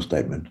 despicable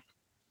statement.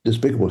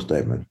 Despicable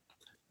statement.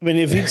 I mean,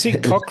 if he'd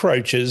said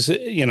cockroaches,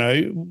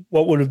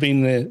 what would have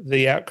been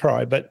the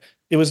outcry? But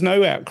there was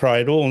no outcry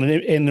at all.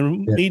 And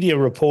the media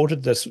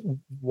reported this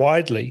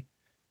widely.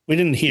 We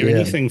didn't hear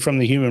anything from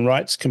the Human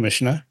Rights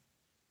Commissioner.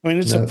 I mean,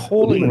 it's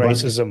appalling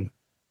racism.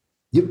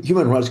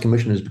 Human Rights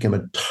Commission has become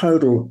a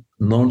total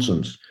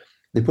nonsense.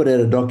 They put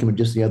out a document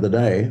just the other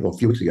day, or a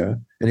few weeks ago.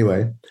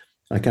 Anyway,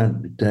 I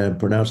can't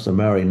pronounce the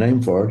Maori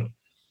name for it,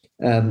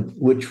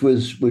 which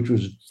was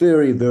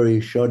very,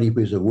 very shoddy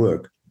piece of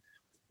work,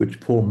 which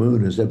Paul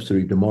Moon has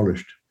absolutely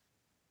demolished.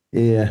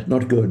 Yeah,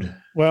 not good.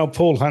 Well,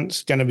 Paul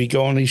Hunt's going to be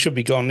gone. He should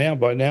be gone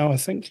by now, I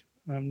think.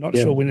 I'm not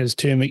sure when his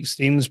term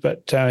extends,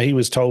 but he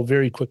was told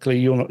very quickly,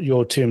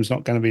 your term's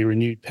not going to be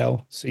renewed,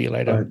 pal. See you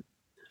later. Right.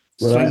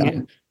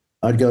 Well,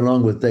 I'd go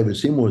along with David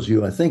Seymour's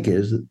view, I think,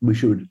 is that we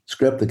should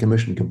scrap the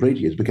commission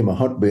completely. It's become a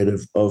hotbed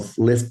of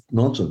left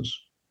nonsense.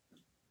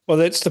 Well,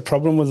 that's the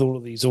problem with all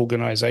of these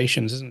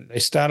organizations, isn't it? They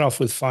start off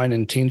with fine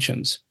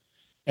intentions,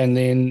 and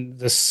then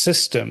the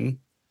system,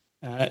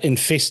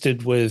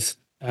 infested with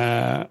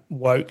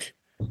woke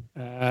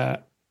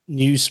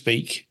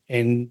newspeak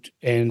and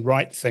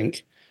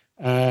right-think,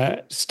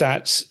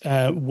 starts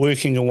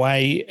working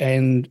away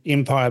and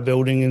empire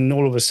building, and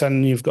all of a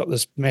sudden you've got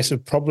this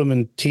massive problem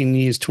in 10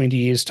 years, 20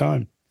 years'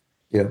 time.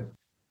 Yeah.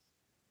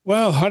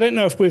 Well, I don't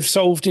know if we've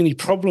solved any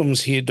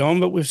problems here, Don,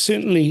 but we've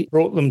certainly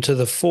brought them to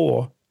the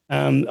fore.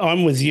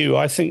 I'm with you.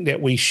 I think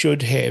that we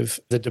should have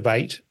the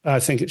debate. I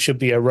think it should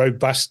be a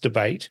robust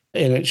debate,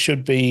 and it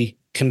should be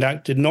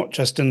conducted not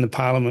just in the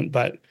Parliament,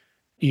 but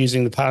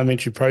using the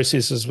parliamentary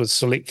processes with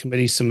select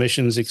committee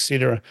submissions,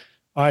 etc.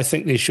 I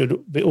think there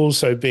should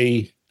also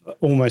be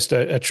almost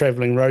a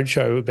travelling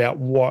roadshow about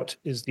what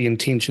is the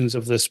intentions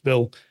of this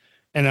bill.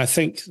 And I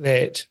think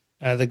that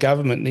the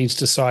government needs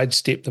to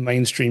sidestep the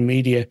mainstream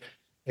media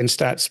and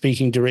start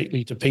speaking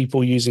directly to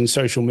people using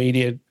social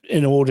media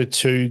in order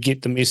to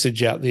get the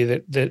message out there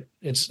that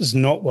it's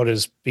not what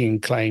is being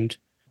claimed.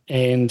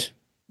 And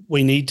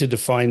we need to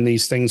define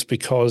these things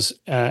because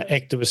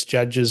activist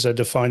judges are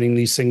defining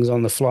these things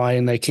on the fly,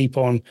 and they keep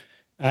on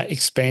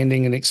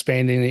expanding and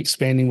expanding and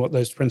expanding what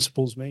those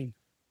principles mean.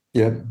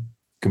 Yeah,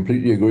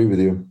 completely agree with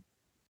you.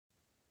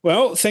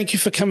 Well, thank you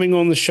for coming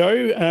on the show.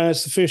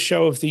 It's the first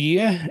show of the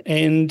year,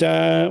 and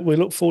we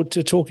look forward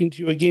to talking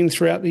to you again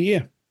throughout the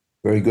year.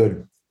 Very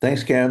good.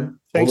 Thanks, Cam.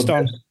 Thanks,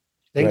 Don.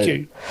 Thank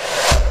you.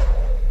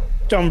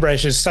 Don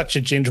Brash is such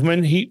a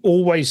gentleman. He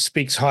always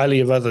speaks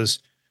highly of others.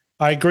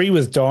 I agree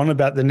with Don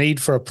about the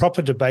need for a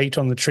proper debate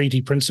on the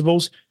treaty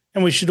principles,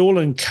 and we should all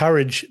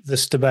encourage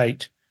this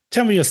debate.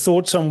 Tell me your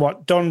thoughts on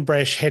what Don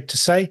Brash had to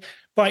say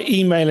by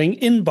emailing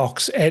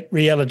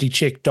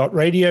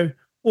inbox@realitycheck.radio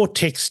or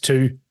text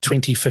to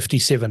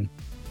 2057.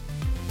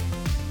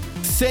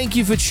 Thank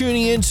you for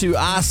tuning in to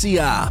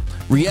RCR,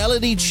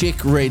 Reality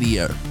Check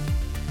Radio.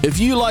 If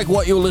you like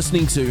what you're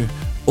listening to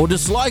or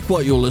dislike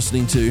what you're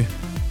listening to,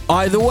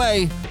 either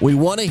way, we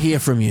want to hear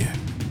from you.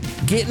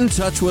 Get in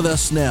touch with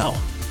us now.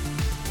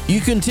 You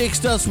can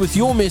text us with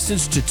your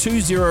message to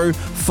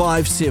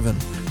 2057,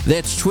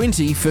 that's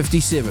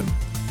 2057,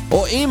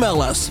 or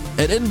email us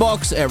at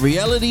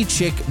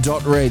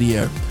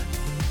inbox@realitycheck.radio.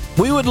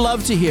 We would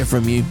love to hear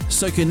from you,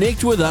 so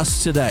connect with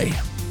us today.